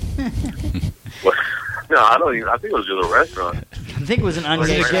 Entertaining. No, I don't even. I think it was just a restaurant. I think it was an Was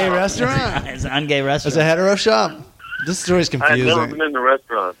ungay it a gay restaurant. restaurant? It's an ungay It restaurant. was a hetero shop. This story's I had never confusing. been in the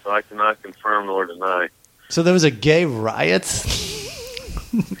restaurant, so I cannot confirm nor deny. So there was a gay riot?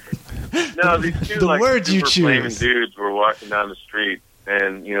 No, these two The like words you super flaming choose. dudes were walking down the street,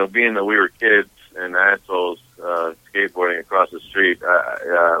 and being that we were kids and assholes skateboarding across the street,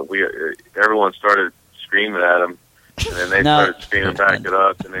 everyone started screaming at them, and then they started screaming back at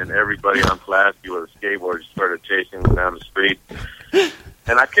us, and then everybody on Pulaski with a skateboard just started chasing them down the street.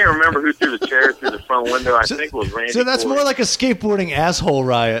 And I can't remember who threw the chair through the front window. I think it was Randy. So that's Ford. more like a skateboarding asshole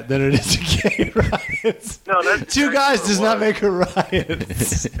riot than it is a gay riot. No, that's Two guys what does it not was. make a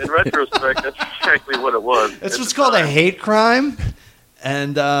riot. In retrospect, that's exactly what it was. It's At what's the called a time. hate crime.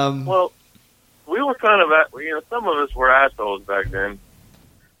 And Well, we were kind of some of us were assholes back then.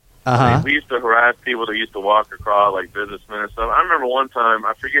 We used to harass people that used to walk across, like businessmen and stuff. I remember one time,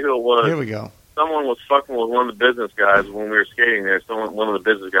 I forget who it was. Here we go. Someone was fucking with one of the business guys when we were skating there. One of the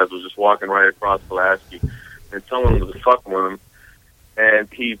business guys was just walking right across Pulaski, and someone was fucking with him. And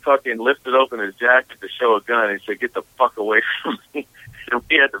he fucking lifted open his jacket to show a gun. And he said, "Get the fuck away from me!" And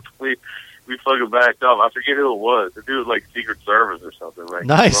we had to flee. We fucking backed off. I forget who it was. The dude was like Secret Service or something. Like,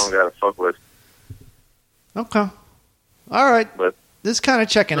 Nice. Wrong guy to fuck with. Okay. All right. But this is kind of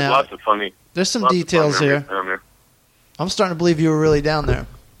checking there's out. lots of funny. There's some lots of details fun here. memories down there. I'm starting to believe you were really down there.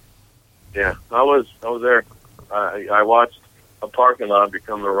 Yeah, I was there. I watched a parking lot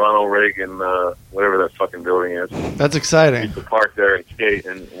become the Ronald Reagan, whatever that fucking building is. That's I exciting. used to park there and skate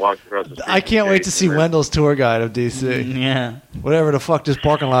and walk across the street. I can't wait to see Wendell's tour guide of DC. Yeah. Whatever the fuck this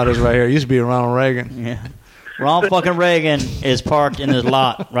parking lot is right here. It used to be a Ronald Reagan. Yeah. Ron fucking Reagan is parked in his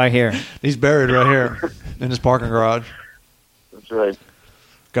lot right here. He's buried right here in his parking garage. That's right.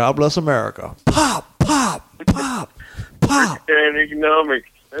 God bless America. Pop, pop, pop, pop. And economics.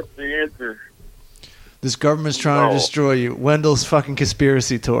 That's the answer. This government's trying to No. destroy you. Wendell's fucking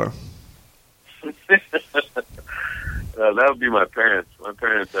conspiracy tour. That would be my parents. My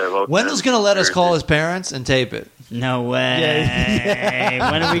parents have all Wendell's kinds of going to let us conspiracies. call his parents and tape it. No way.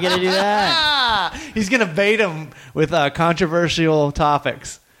 Yeah. When are we going to do that? He's going to bait him with controversial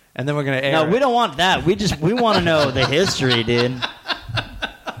topics. And then we're going to air No, it. we don't want that. We want to know the history, dude.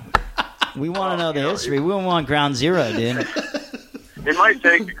 We want to know the history. We want ground zero, dude. It might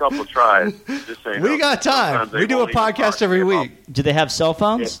take a couple tries. Just so you We know. got time. Sometimes they We do a won't even podcast talk every to me week. Do they have cell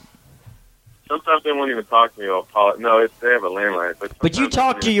phones? Sometimes they won't even talk to me about politics. No, they have a landline. But you sometimes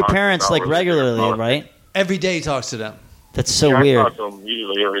talk they to don't your even parents about like religion or regularly, politics. right? Every day he talks to them. That's so Yeah, I weird. talk to them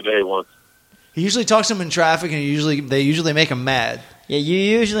usually every day once. He usually talks to them in traffic, and they usually make him mad. Yeah, you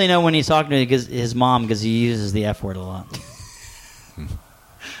usually know when he's talking to his mom because he uses the F word a lot.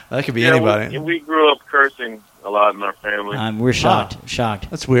 That could be Yeah, anybody. we grew up cursing a lot in our family. We're shocked. Shocked.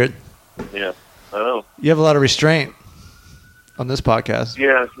 That's weird. Yeah, I know. You have a lot of restraint on this podcast.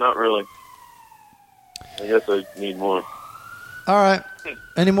 Yeah, not really. I guess I need more. All right.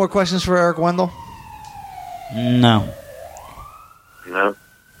 Any more questions for Eric Wendell? No. You know?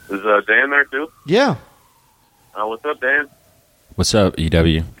 Is Dan there too? Yeah. What's up, Dan? What's up,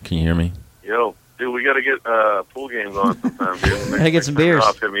 EW? Can you hear me? Yo, dude, we got to get pool games on sometime, dude. Gotta get some Next time you're beers.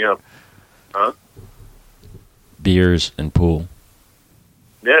 off, hit me up. Huh? Beers and pool.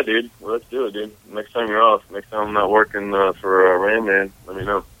 Yeah, dude. Well, let's do it, dude. Next time you're off. Next time I'm not working for Ram Man, let me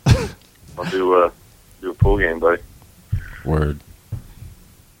know. I'll do a pool game, buddy. Word.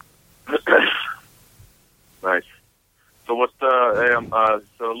 Nice. So what's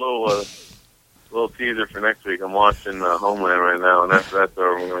so a little teaser for next week. I'm watching Homeland right now, and that's where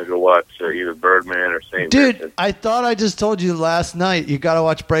we're gonna go watch either Birdman or St. Dude, Vincent. I thought I just told you last night you got to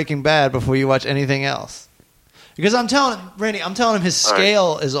watch Breaking Bad before you watch anything else. Because I'm telling him his All right.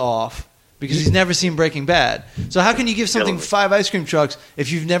 scale is off because he's never seen Breaking Bad. So how can you give something 5 ice cream trucks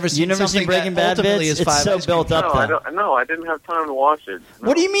if you've never seen You never something seen Breaking that Bad, ultimately Vince? is 5 It's so ice cream built up, trucks? though. I didn't have time to watch it. No.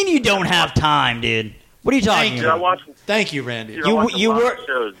 What do you mean you don't have time, dude? What are you talking Dude, I about? watch. Thank you, Randy. Dude, I watch a You lot work. of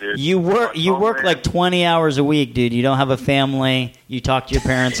shows, dude. You work. Watch You work Homeland. like 20 hours a week, dude. You don't have a family. You talk to your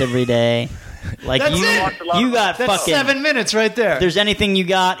parents every day. Like That's you, it. you got That's fucking. 7 minutes right there. If there's anything you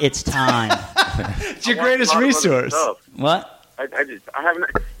got, it's time. It's your I watch greatest a lot of other resource. stuff. What? I haven't.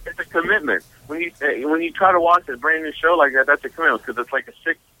 It's a commitment. When you try to watch a brand new show like that, that's a commitment because it's like a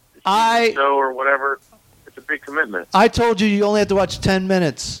 6 show or whatever. It's a big commitment. I told you you only have to watch 10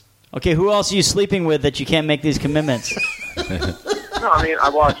 minutes. Okay, who else are you sleeping with that you can't make these commitments? No, I mean I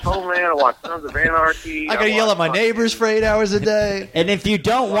watch Homeland. I watch Sons of Anarchy. I got to yell at my neighbors for 8 hours a day. And if you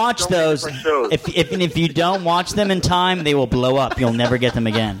don't watch so many those, different shows. if you don't watch them in time, they will blow up. You'll never get them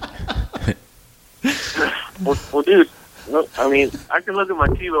again. Well, dude. Look, I mean, I can look at my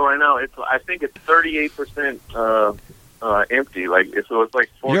TiVo right now. I think it's 38% empty. Like so, it's like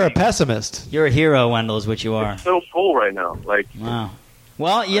 40. You're a pessimist. You're a hero, Wendell, is what you are. It's so full right now. Like Wow.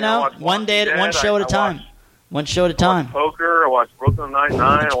 Well, you I know, watched one Walking show at a Dead, time. One show at a I time. watched Poker. I watched Brooklyn Nine-Nine.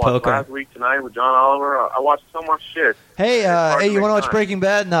 I watched Poker. Last Week Tonight with John Oliver. I watched so much shit. Hey, hard to you make want to watch time. Breaking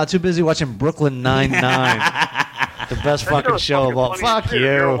Bad? No, too busy watching Brooklyn Nine-Nine. The best fucking was show of all. fucking funny as Fuck shit. You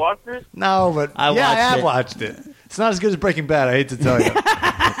ever you. watched it? No, but I have watched watched it. It's not as good as Breaking Bad. I hate to tell you.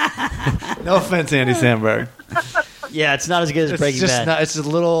 No offense, Andy Samberg. Yeah, it's not as good as It's Breaking just Bad. not. It's a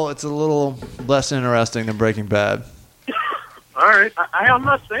little less interesting than Breaking Bad. All right. I'm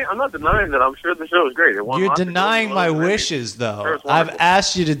not denying that. I'm sure the show is great. It won You're lots of denying gold my medals and wishes, Sure, though. it's I've wonderful.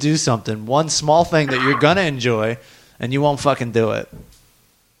 asked you to do something, one small thing that you're gonna enjoy, and you won't fucking do it.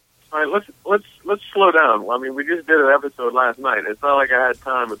 All right, let's slow down. I mean, we just did an episode last night. It's not like I had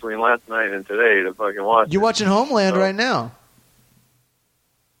time between last night and today to fucking watch. You're watching Homeland right now.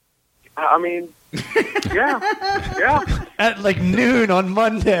 I mean, yeah. At like noon on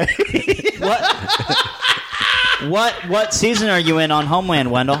Monday. What season are you in on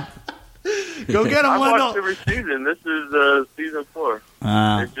Homeland, Wendell? Go get him, I watched Wendell. every season. This is season 4.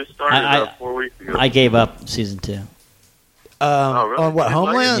 It just started I- 4 weeks ago. I gave up season 2. really? On what, You didn't like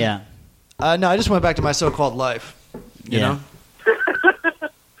Homeland? Yeah. No, I just went back to my so-called life. You Yeah. know?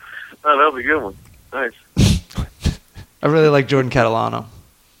 Oh, that was a good one. Nice. I really like Jordan Catalano.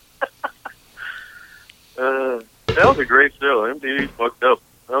 That was a great show. MTV fucked up.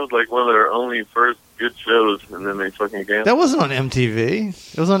 That was like one of their only first good shows, and then they fucking canceled. That wasn't on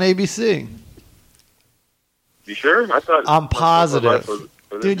MTV. It was on ABC. You sure? I thought. I'm positive. Was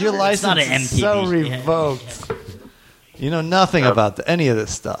Dude, your It's not license an is so MTV. Yeah. revoked. You know nothing about any of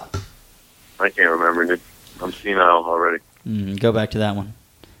this stuff. I can't remember, dude. I'm senile already. Go back to that one.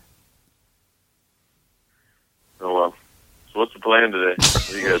 Oh well. So what's the plan today?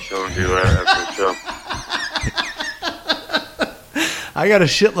 What are you guys going to do after the show? I got a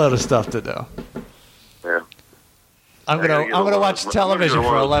shitload of stuff to do. Yeah. I'm gonna watch television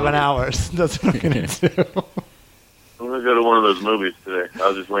for 11 hours. That's what I'm gonna do. I'm going to go to one of those movies today. I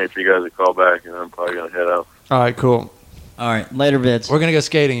was just waiting for you guys to call back, and I'm probably going to head out. All right, cool. All right, later, Vids. We're gonna go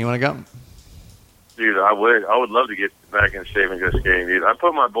skating. You want to go? Dude, I would love to get back in shape and go skating, dude. I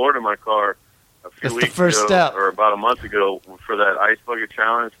put my board in my car a few That's the weeks first ago, step. or about a month ago, for that ice bucket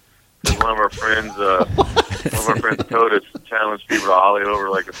challenge. 'Cause one of our friends, Toad, has challenged people to ollie over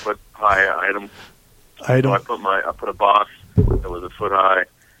like a foot high item. I So I put a box that was a foot high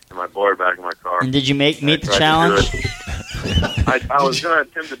in my board back in my car. And did you meet I the tried to challenge? do it. I was going to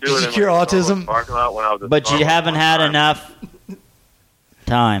attempt to do Did it you in cure like a autism? parking lot when I was at But you Starbucks haven't one had time. enough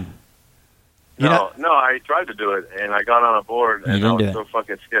time. No, I tried to do it, and I got on a board, You and I didn't do was it. so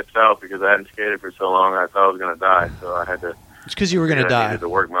fucking sketched out because I hadn't skated for so long. I thought I was going to die, so I had to. It's because you were gonna I die. needed to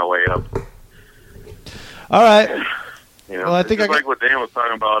work my way up. All right. You know, Well, I it's think just I like what Dan was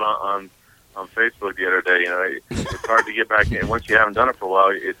talking about on Facebook the other day. You know, it's hard to get back in once you haven't done it for a while.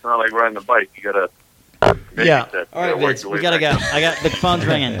 It's not like riding a bike. You gotta. Yeah. All right, Vids, we gotta go. I got the phone's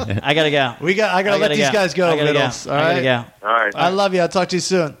ringing. I gotta go. I gotta let these guys go, I gotta Riddles. go. All I right. gotta go. All right. I love you. I'll talk to you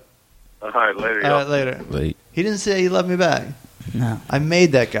soon. All right. Later. All y'all. right, later. Late. He didn't say he loved me back. No. I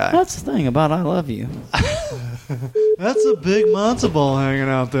made that guy. That's the thing about I love you. That's a big matzo ball hanging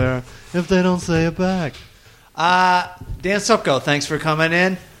out there. If they don't say it back. Dan Supko, thanks for coming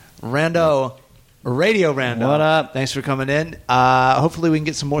in. Radio Rando. What up? Thanks for coming in. Hopefully we can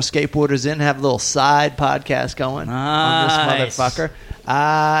get some more skateboarders in, have a little side podcast going on Nice. this motherfucker.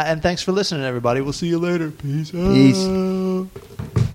 And thanks for listening, everybody. We'll see you later. Peace. Peace. out.